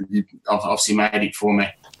know, you've obviously made it for me.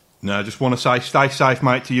 No, I just want to say, stay safe,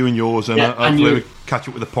 mate, to you and yours, and hopefully we'll catch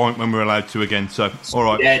up with a point when we're allowed to again. So, all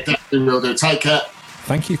right. Yeah, definitely will do. Take care.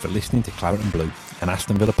 Thank you for listening to Claret and Blue, an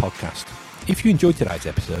Aston Villa podcast. If you enjoyed today's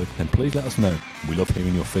episode, then please let us know. We love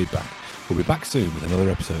hearing your feedback. We'll be back soon with another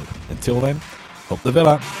episode. Until then, up the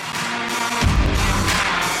Villa.